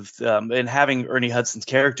 And having Ernie Hudson's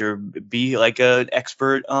character be like an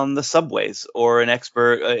expert on the subways, or an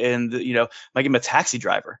expert might give him a taxi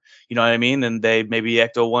driver, you know what I mean? And maybe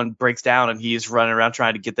Ecto 1 breaks down and he's running around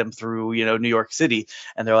trying to get them through, New York City.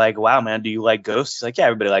 And they're like, wow, man, do you like ghosts? He's like, yeah,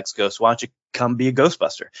 everybody likes ghosts. Why don't you come be a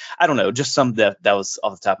Ghostbuster? I don't know, just some that was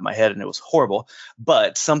off the top of my head, and it was horrible,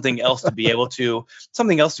 but something else to be able to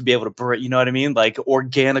bring, you know what I mean? Like,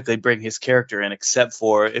 organically bring his character in, except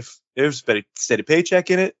for if there's a steady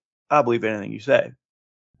paycheck in it, I'll believe anything you say.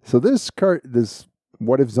 So this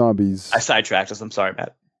What If Zombies? I sidetracked us. I'm sorry,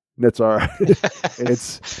 Matt. That's all right.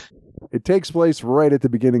 It takes place right at the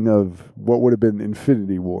beginning of what would have been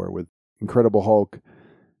Infinity War, with Incredible Hulk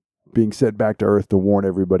being sent back to Earth to warn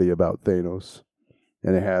everybody about Thanos.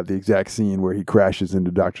 And they have the exact scene where he crashes into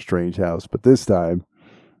Doctor Strange's house, but this time,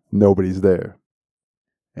 nobody's there.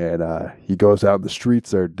 And he goes out, the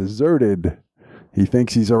streets are deserted. He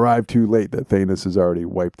thinks he's arrived too late, that Thanos has already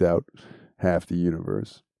wiped out half the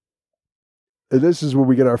universe. And this is where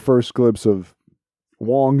we get our first glimpse of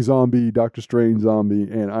Wong zombie, Doctor Strange zombie,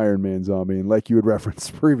 and Iron Man zombie. And like you had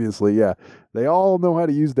referenced previously, yeah, they all know how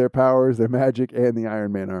to use their powers, their magic, and the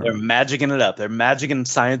Iron Man armor. They're magicking it up. They're magic and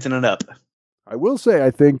sciencing it up. I will say,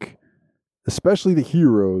 I think, especially the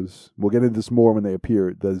heroes, we'll get into this more when they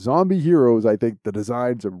appear. The zombie heroes, I think the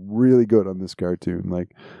designs are really good on this cartoon.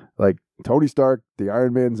 Like Tony Stark, the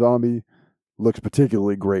Iron Man zombie, looks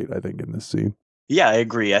particularly great, I think, in this scene. Yeah, I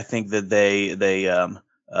agree. I think that they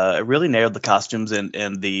really nailed the costumes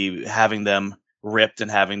and the having them ripped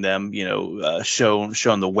and having them,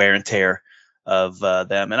 shown the wear and tear of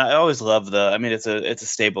them. And I always love it's a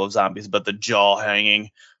staple of zombies, but the jaw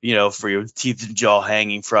hanging, for your teeth and jaw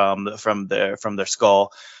hanging from their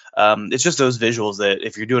skull. It's just those visuals that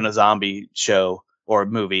if you're doing a zombie show or a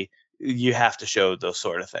movie, you have to show those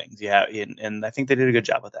sort of things. Yeah, and I think they did a good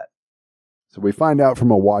job with that. So we find out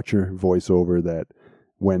from a Watcher voiceover that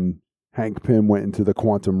when Hank Pym went into the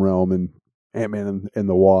quantum realm and Ant-Man and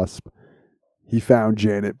the Wasp, he found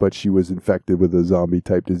Janet, but she was infected with a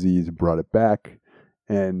zombie-type disease and brought it back.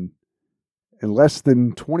 And in less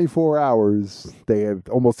than 24 hours, they have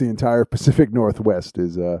almost the entire Pacific Northwest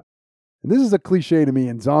is... And this is a cliche to me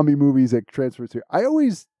in zombie movies that transfers to... I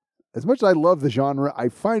always, as much as I love the genre, I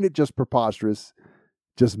find it just preposterous.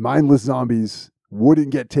 Just mindless zombies wouldn't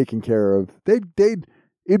get taken care of.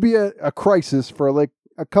 It'd be a crisis for like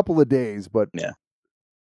a couple of days, but yeah.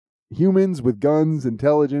 Humans with guns,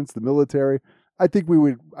 intelligence, the military, I think we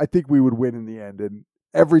would win in the end. And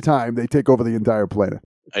every time they take over the entire planet.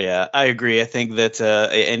 Yeah, I agree. I think that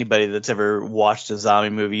anybody that's ever watched a zombie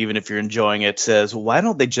movie, even if you're enjoying it, says, why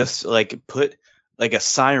don't they just put a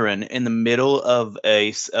siren in the middle of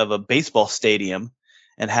a baseball stadium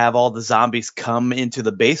and have all the zombies come into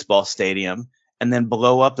the baseball stadium and then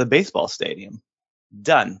blow up the baseball stadium?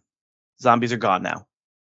 Done. Zombies are gone now.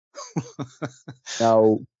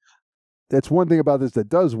 Now, that's one thing about this that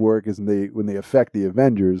does work is when they affect the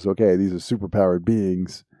Avengers, okay, these are superpowered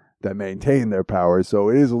beings that maintain their powers, so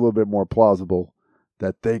it is a little bit more plausible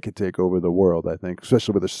that they could take over the world, I think,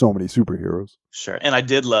 especially when there's so many superheroes. Sure. And I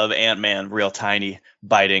did love Ant-Man, real tiny,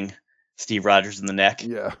 biting Steve Rogers in the neck.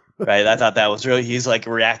 Yeah. Right. I thought that was really, he's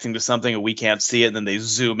reacting to something and we can't see it. And then they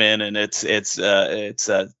zoom in and it's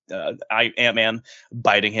Ant-Man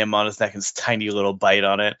biting him on his neck, his tiny little bite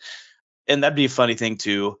on it. And that'd be a funny thing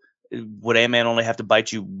too. Would Ant-Man only have to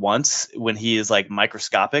bite you once when he is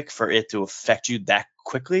microscopic for it to affect you that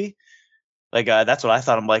quickly? That's what I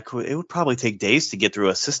thought. I'm like, it would probably take days to get through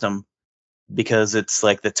a system because it's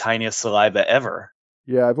the tiniest saliva ever.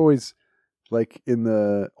 Yeah. I've always, in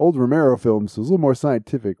the old Romero films, it was a little more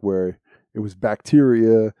scientific where it was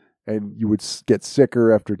bacteria and you would get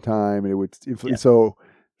sicker after time and it would, Yeah. So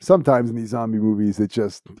sometimes in these zombie movies,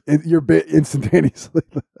 you're bit instantaneously.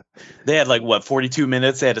 They had 42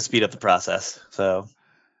 minutes. They had to speed up the process. So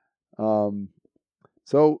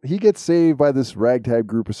he gets saved by this ragtag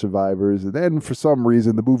group of survivors. And then for some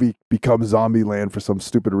reason, the movie becomes Zombieland for some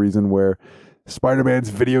stupid reason where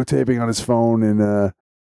Spider-Man's videotaping on his phone and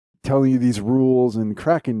telling you these rules and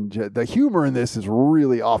cracking. The humor in this is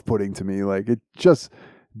really off-putting to me. it just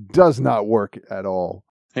does not work at all.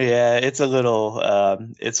 yeah, it's a little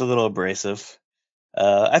abrasive.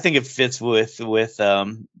 I think it fits with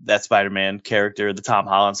that Spider-Man character, the Tom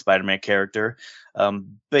Holland Spider-Man character.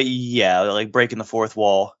 But yeah, breaking the fourth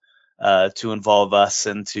wall to involve us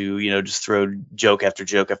and to just throw joke after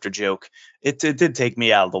joke after joke. It did take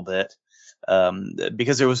me out a little bit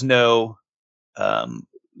because there was no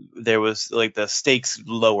the stakes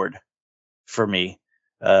lowered for me.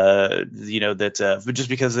 But just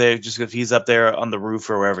because if he's up there on the roof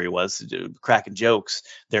or wherever he was cracking jokes,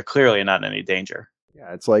 they're clearly not in any danger.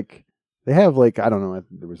 Yeah, it's they have I don't know,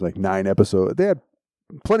 there was 9 episodes. They had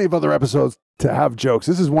plenty of other episodes to have jokes.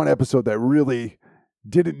 This is one episode that really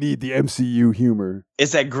didn't need the MCU humor.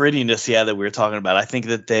 It's that grittiness, that we were talking about. I think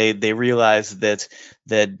that they realized that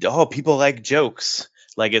people like jokes.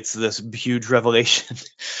 It's this huge revelation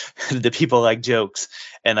that people like jokes,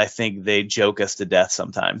 and I think they joke us to death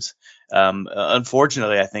sometimes.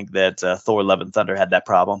 Unfortunately, I think that Thor: Love and Thunder had that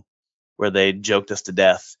problem where they joked us to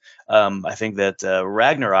death. I think that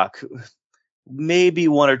Ragnarok maybe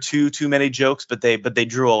one or two too many jokes, but they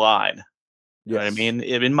drew a line. You know what I mean?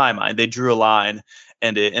 In my mind, they drew a line,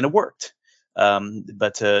 and it worked.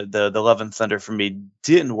 But the Love and Thunder for me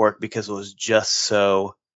didn't work because it was just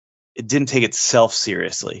so. It didn't take itself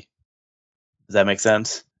seriously. Does that make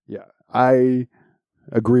sense? Yeah, I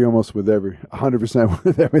agree almost with 100%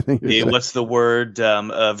 with everything you're saying. What's the word?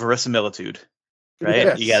 Verisimilitude, right?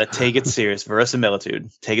 Yes. You got to take it serious.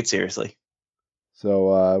 Verisimilitude. Take it seriously.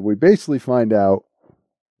 So we basically find out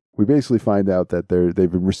that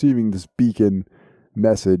they've been receiving this beacon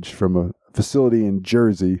message from a facility in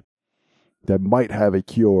Jersey that might have a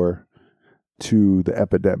cure to the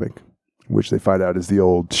epidemic, which they find out is the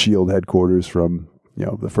old SHIELD headquarters from,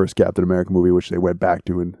 the first Captain America movie, which they went back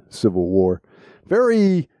to in Civil War.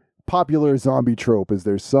 Very popular zombie trope is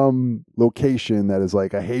there's some location that is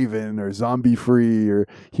like a haven or zombie free or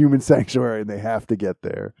human sanctuary, and they have to get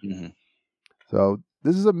there. Mm-hmm. So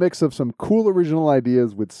this is a mix of some cool original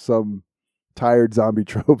ideas with some tired zombie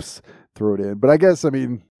tropes thrown in. But I guess,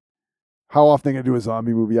 how often I do a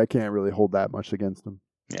zombie movie, I can't really hold that much against them.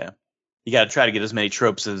 Yeah. You got to try to get as many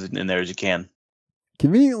tropes in there as you can.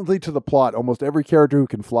 Conveniently to the plot, almost every character who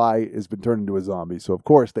can fly has been turned into a zombie. So, of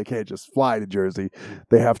course, they can't just fly to Jersey.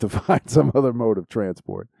 They have to find some other mode of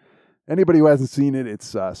transport. Anybody who hasn't seen it,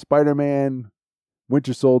 it's Spider-Man,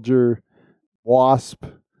 Winter Soldier, Wasp,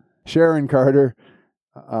 Sharon Carter,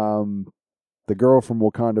 the girl from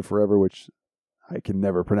Wakanda Forever, which I can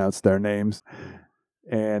never pronounce their names,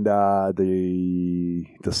 and the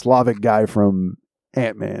Slavic guy from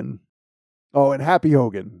Ant-Man. Oh, and Happy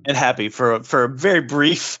Hogan. And Happy for a very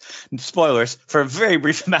brief, spoilers, for a very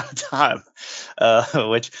brief amount of time,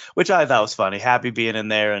 which I thought was funny. Happy being in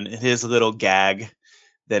there and his little gag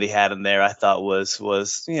that he had in there, I thought was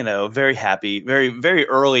very happy, very, very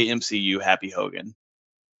early MCU Happy Hogan.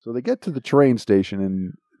 So they get to the train station,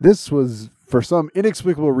 and this was, for some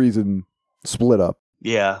inexplicable reason, split up.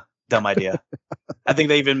 Yeah, dumb idea. I think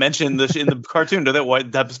they even mentioned this in the cartoon,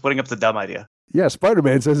 that splitting up the dumb idea. Yeah,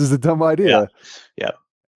 Spider-Man says it's a dumb idea. Yeah.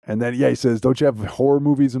 And then, he says, don't you have horror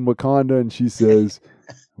movies in Wakanda? And she says,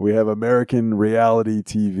 we have American reality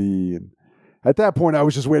TV. And at that point, I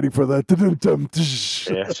was just waiting for the...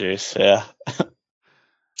 Yeah, jeez, yeah.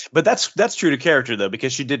 But that's true to character, though,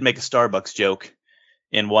 because she did make a Starbucks joke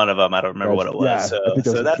in one of them. I don't remember what it was. Yeah,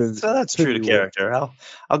 so that's true to character.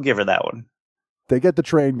 I'll give her that one. They get the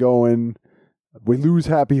train going. We lose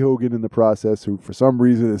Happy Hogan in the process, who for some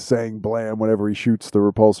reason is saying blam whenever he shoots the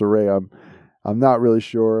repulsor ray. I'm not really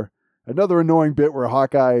sure. Another annoying bit where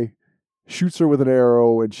Hawkeye shoots her with an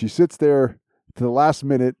arrow, and she sits there to the last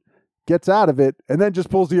minute, gets out of it, and then just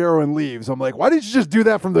pulls the arrow and leaves. I'm like, why didn't you just do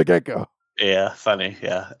that from the get-go? Yeah, funny.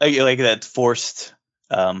 Yeah, like that forced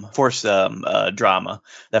drama,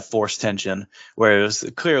 that forced tension, where it was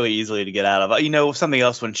clearly easily to get out of. Something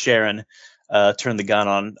else when Sharon turned the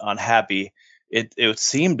gun on Happy. It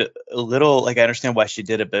seemed a little like, I understand why she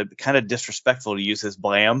did it, but kind of disrespectful to use his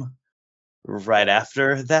blam right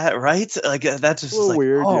after that, right? Like that's just like,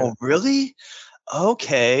 weird. Oh, yeah. Really?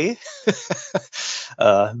 Okay.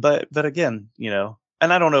 But again,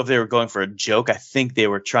 and I don't know if they were going for a joke. I think they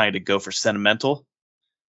were trying to go for sentimental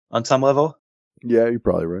on some level. Yeah, you're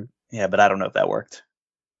probably right. Yeah, but I don't know if that worked.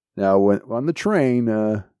 Now, when on the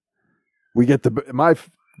train, we get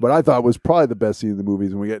what I thought was probably the best scene in the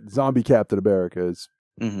movies, when we get Zombie Captain America. Is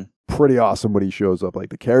pretty awesome when he shows up. Like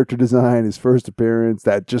the character design, his first appearance,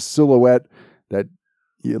 that just silhouette that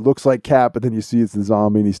it looks like Cap, but then you see it's the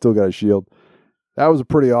zombie and he's still got a shield. That was a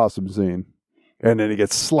pretty awesome scene. And then he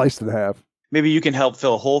gets sliced in half. Maybe you can help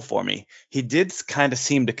fill a hole for me. He did kind of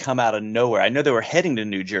seem to come out of nowhere. I know they were heading to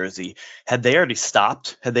New Jersey. Had they already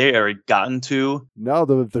stopped? Had they already gotten to? No,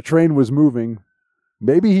 the train was moving.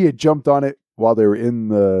 Maybe he had jumped on it while they were in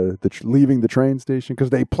leaving the train station, because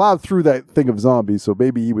they plowed through that thing of zombies. So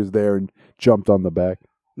maybe he was there and jumped on the back.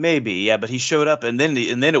 Maybe, yeah. But he showed up, and then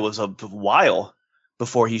it was a while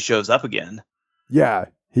before he shows up again. Yeah,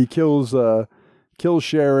 he kills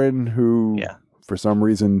Sharon, who for some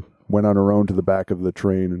reason went on her own to the back of the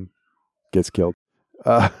train and gets killed.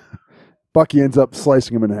 Bucky ends up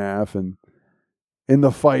slicing him in half, and in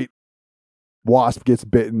the fight, Wasp gets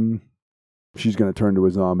bitten. She's going to turn to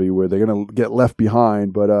a zombie, where they're going to get left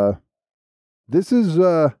behind. But this is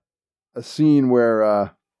a scene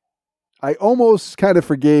where I almost kind of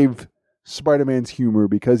forgave Spider-Man's humor,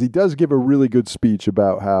 because he does give a really good speech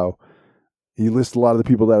about how he lists a lot of the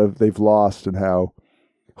people that they've lost, and how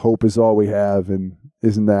hope is all we have, and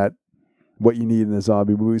isn't that what you need in a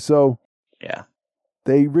zombie movie? So yeah,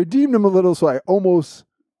 they redeemed him a little, so I almost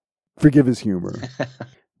forgive his humor.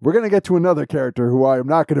 We're going to get to another character who I am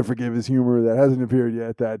not going to forgive his humor that hasn't appeared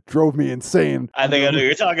yet that drove me insane. I think I know what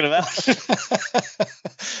you're talking about.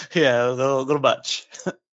 Yeah, a little much.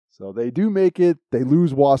 So they do make it. They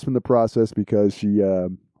lose Wasp in the process because she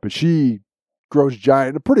grows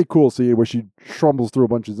giant. A pretty cool scene where she trumbles through a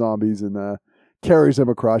bunch of zombies and carries them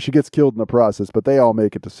across. She gets killed in the process, but they all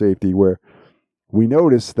make it to safety, where we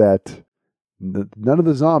notice that none of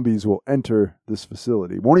the zombies will enter this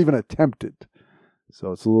facility, won't even attempt it.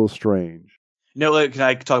 So it's a little strange. Can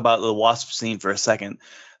I talk about the Wasp scene for a second?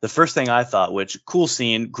 The first thing I thought, which cool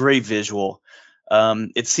scene, great visual.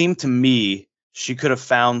 It seemed to me she could have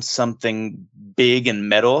found something big and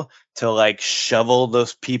metal to like shovel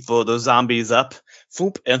those zombies up,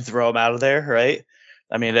 and throw them out of there, right?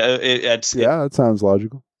 I mean, that sounds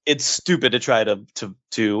logical. It's stupid to try to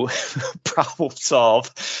problem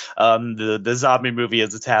solve the zombie movie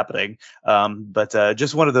as it's happening. But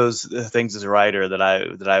just one of those things as a writer that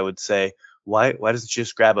I would say, why doesn't she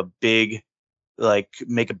just grab make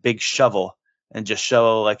a big shovel and just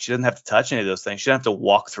shovel, like, she doesn't have to touch any of those things. She doesn't have to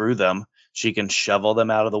walk through them. She can shovel them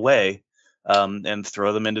out of the way and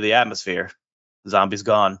throw them into the atmosphere. Zombie's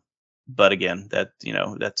gone. But again,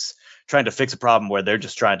 that's trying to fix a problem where they're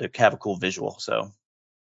just trying to have a cool visual. So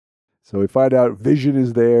we find out Vision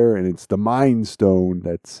is there, and it's the Mind Stone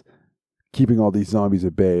that's keeping all these zombies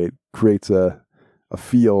at bay. It creates a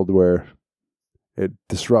field where it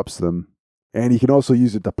disrupts them, and he can also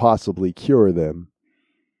use it to possibly cure them.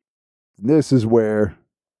 This is where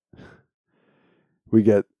we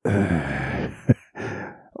get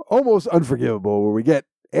almost unforgivable, where we get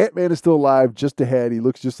Ant-Man is still alive, just ahead. He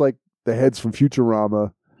looks just like the heads from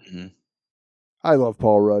Futurama. Mm-hmm. I love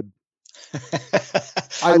Paul Rudd.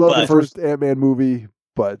 I love the first Ant-Man movie,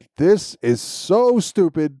 but this is so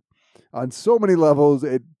stupid on so many levels.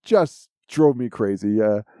 It just drove me crazy.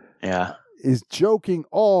 Yeah. Is joking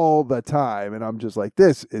all the time, and I'm just like,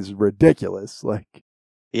 this is ridiculous. Like,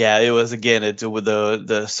 yeah, it was, again, it's with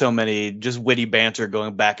the so many just witty banter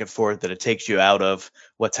going back and forth that it takes you out of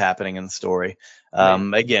what's happening in the story.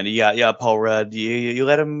 Again, yeah, Paul Rudd, you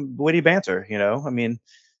let him witty banter, I mean,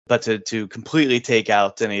 but to completely take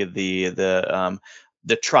out any of the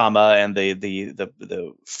trauma and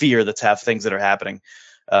the fear that's things that are happening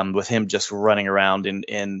with him just running around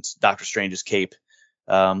in Doctor Strange's cape.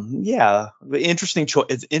 Interesting choice.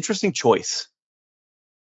 It's interesting choice.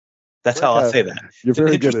 That's how I'll say that. You're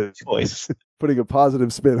very good at choice. Putting a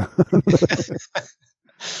positive spin on it.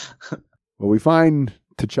 Well, we find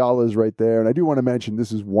T'Challa's right there, and I do want to mention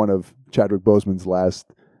this is one of Chadwick Boseman's last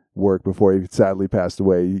work before he sadly passed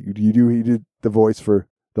away. He did the voice for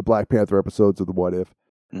the Black Panther episodes of the What If,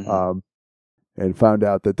 and found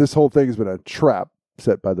out that this whole thing has been a trap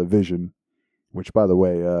set by the Vision, which, by the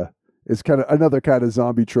way, is kind of another kind of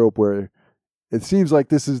zombie trope where it seems like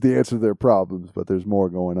this is the answer to their problems, but there's more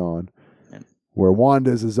going on. Where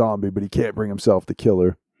Wanda is a zombie, but he can't bring himself to kill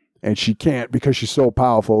her. And she can't, because she's so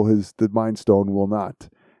powerful, the Mind Stone will not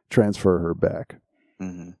transfer her back.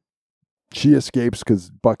 Mm-hmm. She escapes because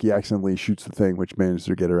Bucky accidentally shoots the thing, which manages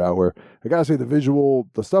to get her out. Where I gotta say,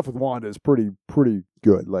 the stuff with Wanda is pretty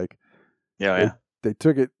good. Like, they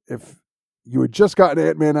took it. If you had just gotten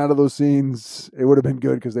Ant-Man out of those scenes, it would have been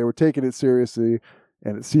good because they were taking it seriously,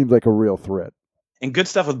 and it seemed like a real threat. And good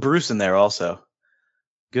stuff with Bruce in there also.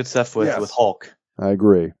 Good stuff with Hulk. I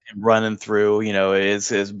agree. Him running through,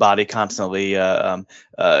 his body constantly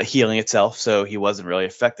healing itself, so he wasn't really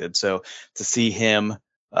affected. So to see him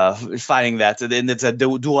fighting that, and it's a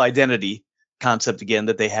dual identity concept again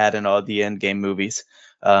that they had in all the Endgame movies.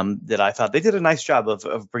 That I thought they did a nice job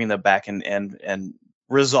of bringing that back and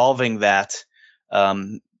resolving that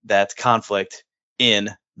conflict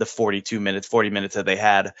in the 40 minutes that they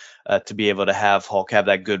had to be able to have Hulk have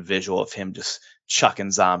that good visual of him just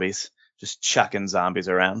chucking zombies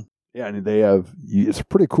around. Yeah, and it's a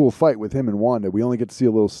pretty cool fight with him and Wanda. We only get to see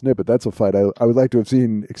a little snippet. That's a fight I would like to have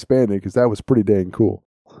seen expanded because that was pretty dang cool.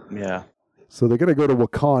 Yeah. So they're going to go to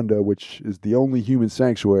Wakanda, which is the only human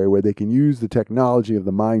sanctuary where they can use the technology of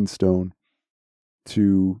the Mind Stone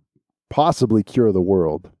to possibly cure the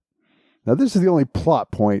world. Now, this is the only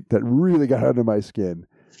plot point that really got under my skin.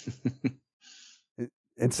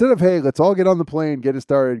 Instead of, hey, let's all get on the plane, get it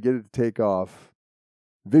started, get it to take off,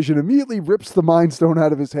 Vision immediately rips the Mind Stone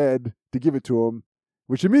out of his head to give it to him,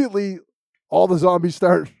 which immediately all the zombies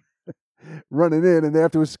start running in and they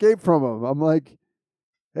have to escape from him. I'm like,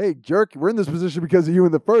 hey, jerk, we're in this position because of you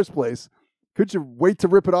in the first place. Could you wait to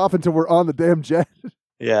rip it off until we're on the damn jet?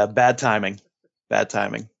 Yeah, bad timing.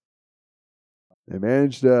 They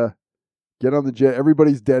managed to get on the jet.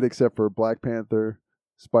 Everybody's dead except for Black Panther,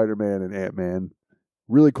 Spider-Man, and Ant-Man.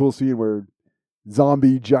 Really cool scene where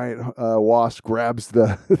zombie giant wasp grabs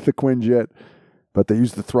the the Quinjet, but they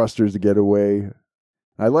use the thrusters to get away.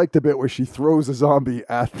 I like the bit where she throws a zombie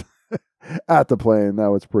at at the plane.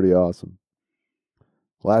 That was pretty awesome.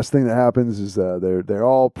 Last thing that happens is they're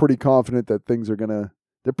all pretty confident that things are gonna.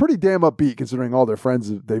 They're pretty damn upbeat considering all their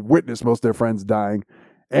friends. They've witnessed most of their friends dying.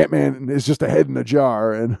 Ant-Man is just a head in a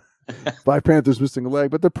jar, and Black Panther's missing a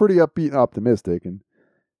leg. But they're pretty upbeat and optimistic. And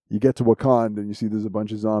you get to Wakanda, and you see there's a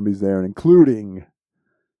bunch of zombies there, including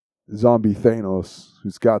zombie Thanos,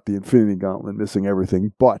 who's got the Infinity Gauntlet, missing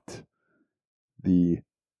everything but the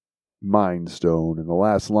Mind Stone. And the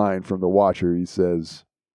last line from the Watcher, he says,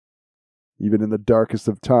 "Even in the darkest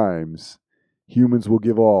of times, humans will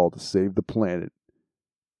give all to save the planet,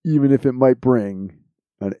 even if it might bring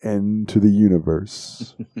an end to the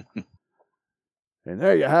universe." And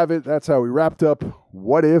there you have it. That's how we wrapped up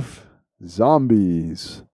What If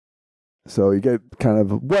Zombies. So you get kind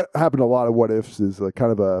of what happened. A lot of what ifs is like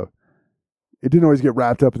kind of a. It didn't always get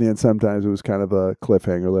wrapped up in the end. Sometimes it was kind of a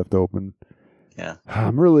cliffhanger left open. Yeah.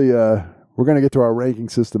 I'm really. We're gonna get to our ranking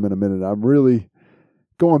system in a minute. I'm really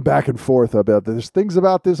going back and forth about this. There's things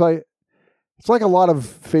about this. It's like a lot of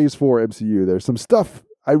Phase 4 MCU. There's some stuff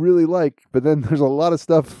I really like, but then there's a lot of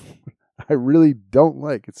stuff I really don't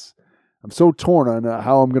like. I'm so torn on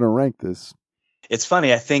how I'm going to rank this. It's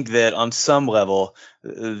funny. I think that on some level,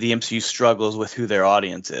 the MCU struggles with who their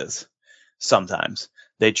audience is. Sometimes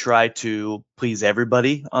they try to please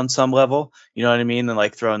everybody on some level. You know what I mean? And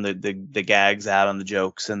like throwing the gags out on the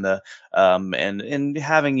jokes and the and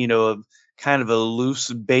having kind of a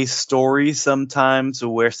loose base story sometimes,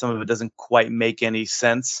 where some of it doesn't quite make any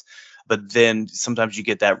sense. But then sometimes you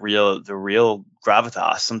get the real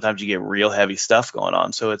gravitas. Sometimes you get real heavy stuff going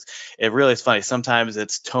on. So it really is funny. Sometimes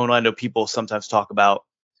it's tonal. I know people sometimes talk about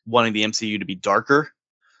wanting the MCU to be darker,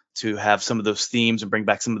 to have some of those themes and bring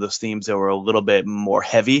back some of those themes that were a little bit more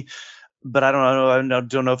heavy. But I don't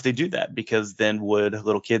know if they do that, because then would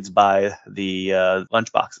little kids buy the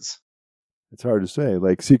lunch boxes? It's hard to say.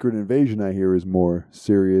 Like Secret Invasion, I hear, is more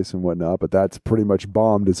serious and whatnot, but that's pretty much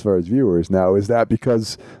bombed as far as viewers. Now, is that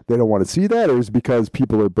because they don't want to see that, or is it because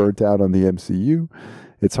people are burnt out on the MCU?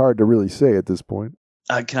 It's hard to really say at this point.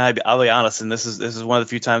 I'll be honest, and this is one of the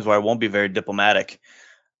few times where I won't be very diplomatic.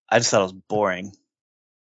 I just thought it was boring.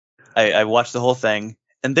 I watched the whole thing,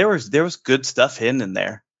 and there was good stuff hidden in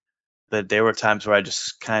there, but there were times where I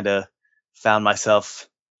just kind of found myself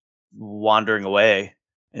wandering away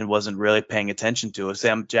and wasn't really paying attention to it.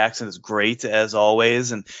 Sam Jackson is great as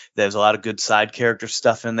always, and there's a lot of good side character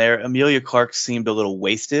stuff in there. Emilia Clarke seemed a little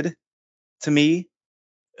wasted to me,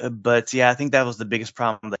 but yeah, I think that was the biggest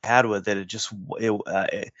problem they had with it. It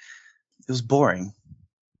was boring.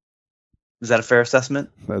 Is that a fair assessment?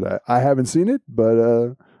 But I haven't seen it,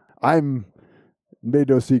 but I'm made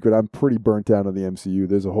no secret. I'm pretty burnt out on the MCU.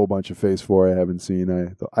 There's a whole bunch of Phase 4 I haven't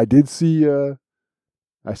seen. I did see. I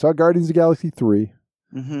saw Guardians of the Galaxy 3.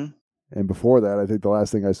 Mm-hmm. And before that, I think the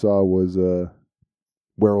last thing I saw was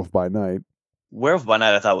Werewolf by Night. Werewolf by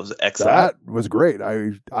Night, I thought was excellent. That was great.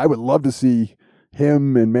 I would love to see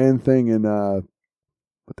him and Man-Thing and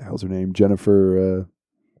what the hell's her name? Jennifer.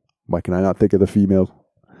 Why can I not think of the female?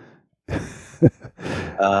 I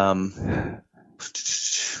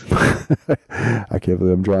can't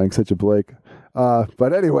believe I'm drawing such a blank.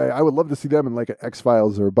 But anyway, I would love to see them in like an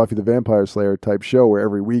X-Files or Buffy the Vampire Slayer type show where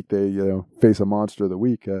every week they face a monster of the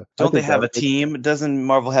week. Don't they have a team? Doesn't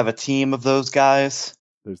Marvel have a team of those guys?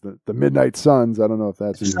 There's the Midnight Suns. I don't know if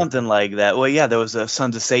that's something like that. Well, yeah, there was a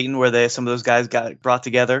Sons of Satan where some of those guys got brought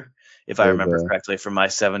together, if I remember correctly, from my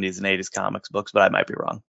 70s and 80s comics books, but I might be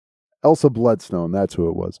wrong. Elsa Bloodstone, that's who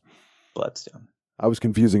it was. Bloodstone. I was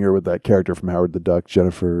confusing her with that character from Howard the Duck,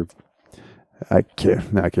 Jennifer. I can't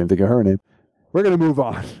think of her name. We're going to move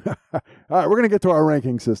on. All right, we're going to get to our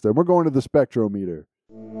ranking system. We're going to the spectrometer.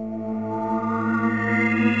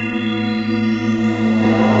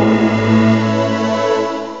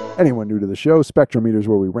 Anyone new to the show, spectrometer is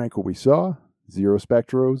where we rank what we saw. 0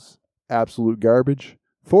 spectros, absolute garbage.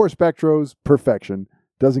 4 spectros, perfection.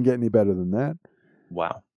 Doesn't get any better than that.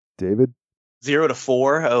 Wow. David? 0 to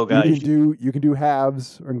 4? Oh, God. You can do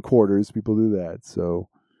halves and quarters. People do that. So,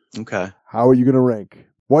 okay. How are you going to rank?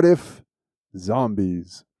 What if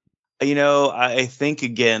zombies? I think,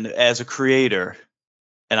 again, as a creator,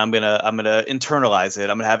 and I'm gonna internalize it.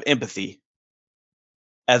 I'm gonna have empathy.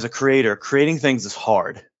 As a creator, creating things is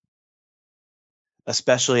hard,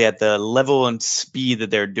 especially at the level and speed that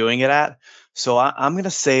they're doing it at. So I'm gonna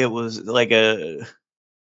say it was like a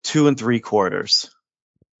 2 3/4.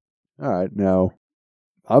 All right, now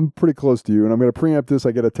I'm pretty close to you, and I'm going to preempt this.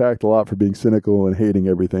 I get attacked a lot for being cynical and hating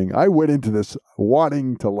everything. I went into this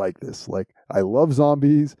wanting to like this. Like, I love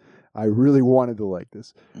zombies. I really wanted to like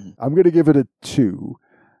this. I'm going to give it a 2.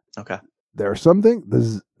 Okay. There are some of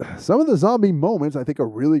the zombie moments I think are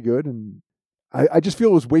really good, and I just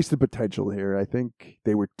feel it was wasted potential here. I think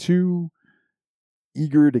they were too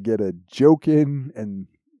eager to get a joke in, and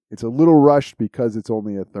it's a little rushed because it's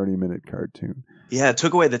only a 30-minute cartoon. Yeah, it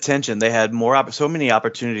took away the tension. They had so many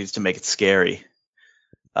opportunities to make it scary.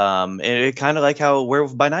 And it kind of like how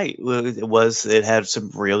Werewolf by Night was. It had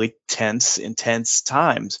some really intense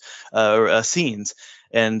times, scenes,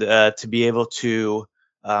 and to be able to,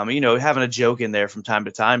 having a joke in there from time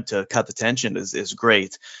to time to cut the tension is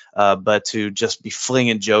great. But to just be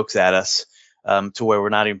flinging jokes at us to where we're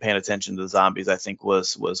not even paying attention to the zombies, I think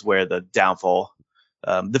was where the downfall,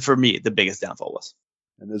 for me, the biggest downfall was.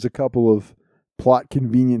 And there's a couple of plot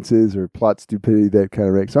conveniences or plot stupidity that kind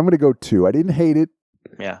of ranks. So I'm going to go 2. I didn't hate it.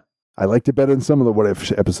 Yeah. I liked it better than some of the What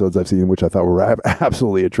If episodes I've seen, which I thought were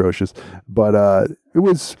absolutely atrocious. But there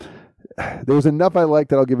was enough I liked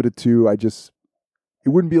that I'll give it a 2. It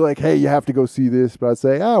wouldn't be like, hey, you have to go see this, but I'd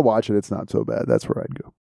say, watch it. It's not so bad. That's where I'd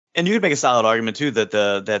go. And you could make a solid argument too that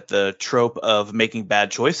the trope of making bad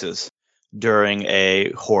choices during a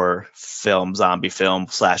horror film, zombie film,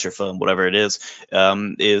 slasher film, whatever it is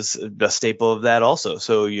a staple of that also.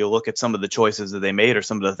 So you look at some of the choices that they made or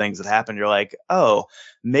some of the things that happened, you're like, oh,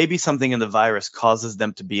 maybe something in the virus causes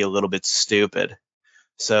them to be a little bit stupid.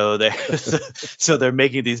 So they're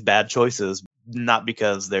making these bad choices, not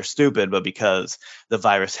because they're stupid, but because the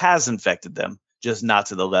virus has infected them, just not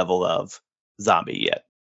to the level of zombie yet.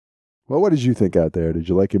 Well, what did you think out there? Did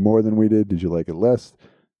you like it more than we did? Did you like it less?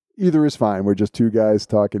 Either is fine. We're just 2 guys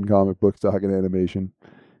talking comic books, talking animation.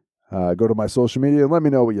 Go to my social media and let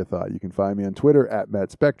me know what you thought. You can find me on Twitter at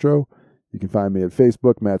Matt Spectro. You can find me at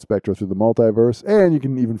Facebook, Matt Spectro Through the Multiverse. And you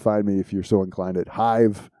can even find me, if you're so inclined, at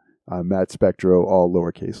Hive, Matt Spectro, all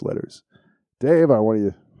lowercase letters. Dave, I want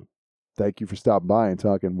to thank you for stopping by and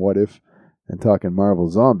talking What If and talking Marvel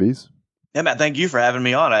Zombies. Yeah, Matt, thank you for having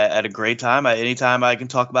me on. I had a great time. Anytime I can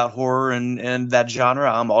talk about horror and that genre,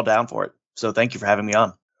 I'm all down for it. So thank you for having me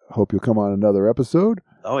on. Hope you'll come on another episode.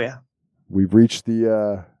 Oh, yeah. We've reached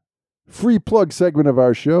the free plug segment of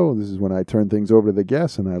our show. This is when I turn things over to the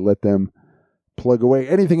guests and I let them plug away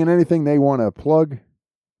anything and anything they want to plug.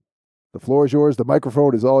 The floor is yours. The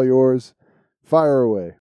microphone is all yours. Fire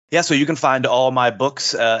away. Yeah, so you can find all my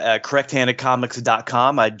books at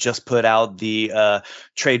correcthandedcomics.com. I just put out the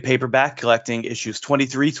trade paperback collecting issues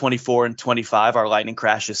 23, 24, and 25, our Lightning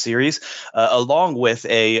Crashes series, along with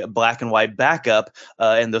a black and white backup,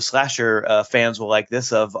 and the slasher fans will like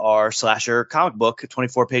this, of our slasher comic book,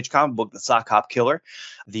 24-page comic book, The Sock Hop Killer.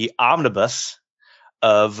 The omnibus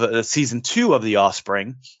of season 2 of The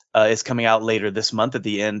Offspring is coming out later this month at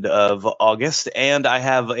the end of August. And I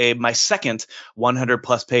have my second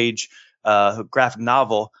 100-plus page graphic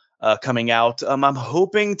novel coming out. I'm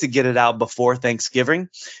hoping to get it out before Thanksgiving.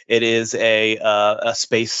 It is a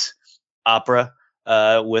space opera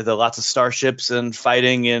with lots of starships and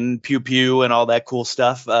fighting and pew-pew and all that cool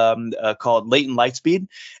stuff called Latent Lightspeed.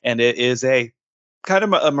 And it is a kind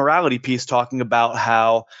of a morality piece talking about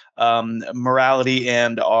how morality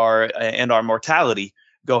and our mortality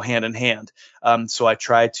go hand in hand. So I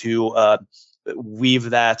try to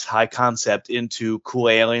weave that high concept into cool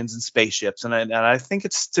aliens and spaceships. And I think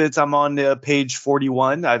I'm on page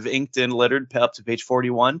 41. I've inked and lettered up to page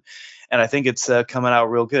 41. And I think it's coming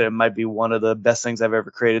out real good. It might be one of the best things I've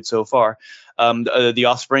ever created so far. The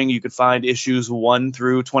Offspring, you could find issues 1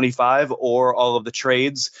 through 25 or all of the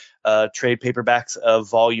trade paperbacks of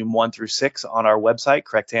volume 1 through 6 on our website,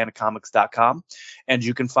 correcthandedcomics.com. And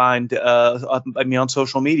you can find me on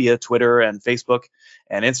social media, Twitter and Facebook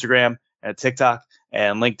and Instagram and TikTok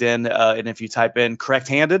and LinkedIn. And if you type in Correct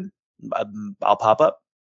Handed, I'll pop up.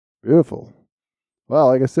 Beautiful. Well,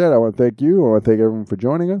 like I said, I want to thank you. I want to thank everyone for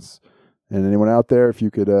joining us. And anyone out there, if you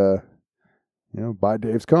could, buy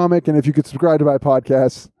Dave's comic, and if you could subscribe to my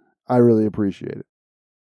podcast, I really appreciate it.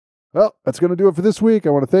 Well, that's going to do it for this week. I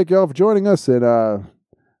want to thank you all for joining us. And I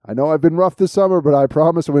know I've been rough this summer, but I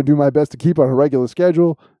promise I'm going to do my best to keep on a regular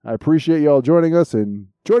schedule. I appreciate you all joining us, and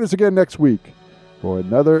join us again next week for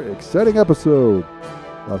another exciting episode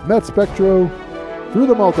of Matt Spectro Through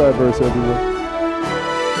the Multiverse, everyone.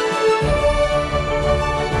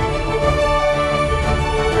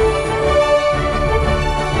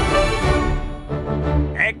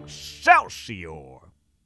 Excelsior!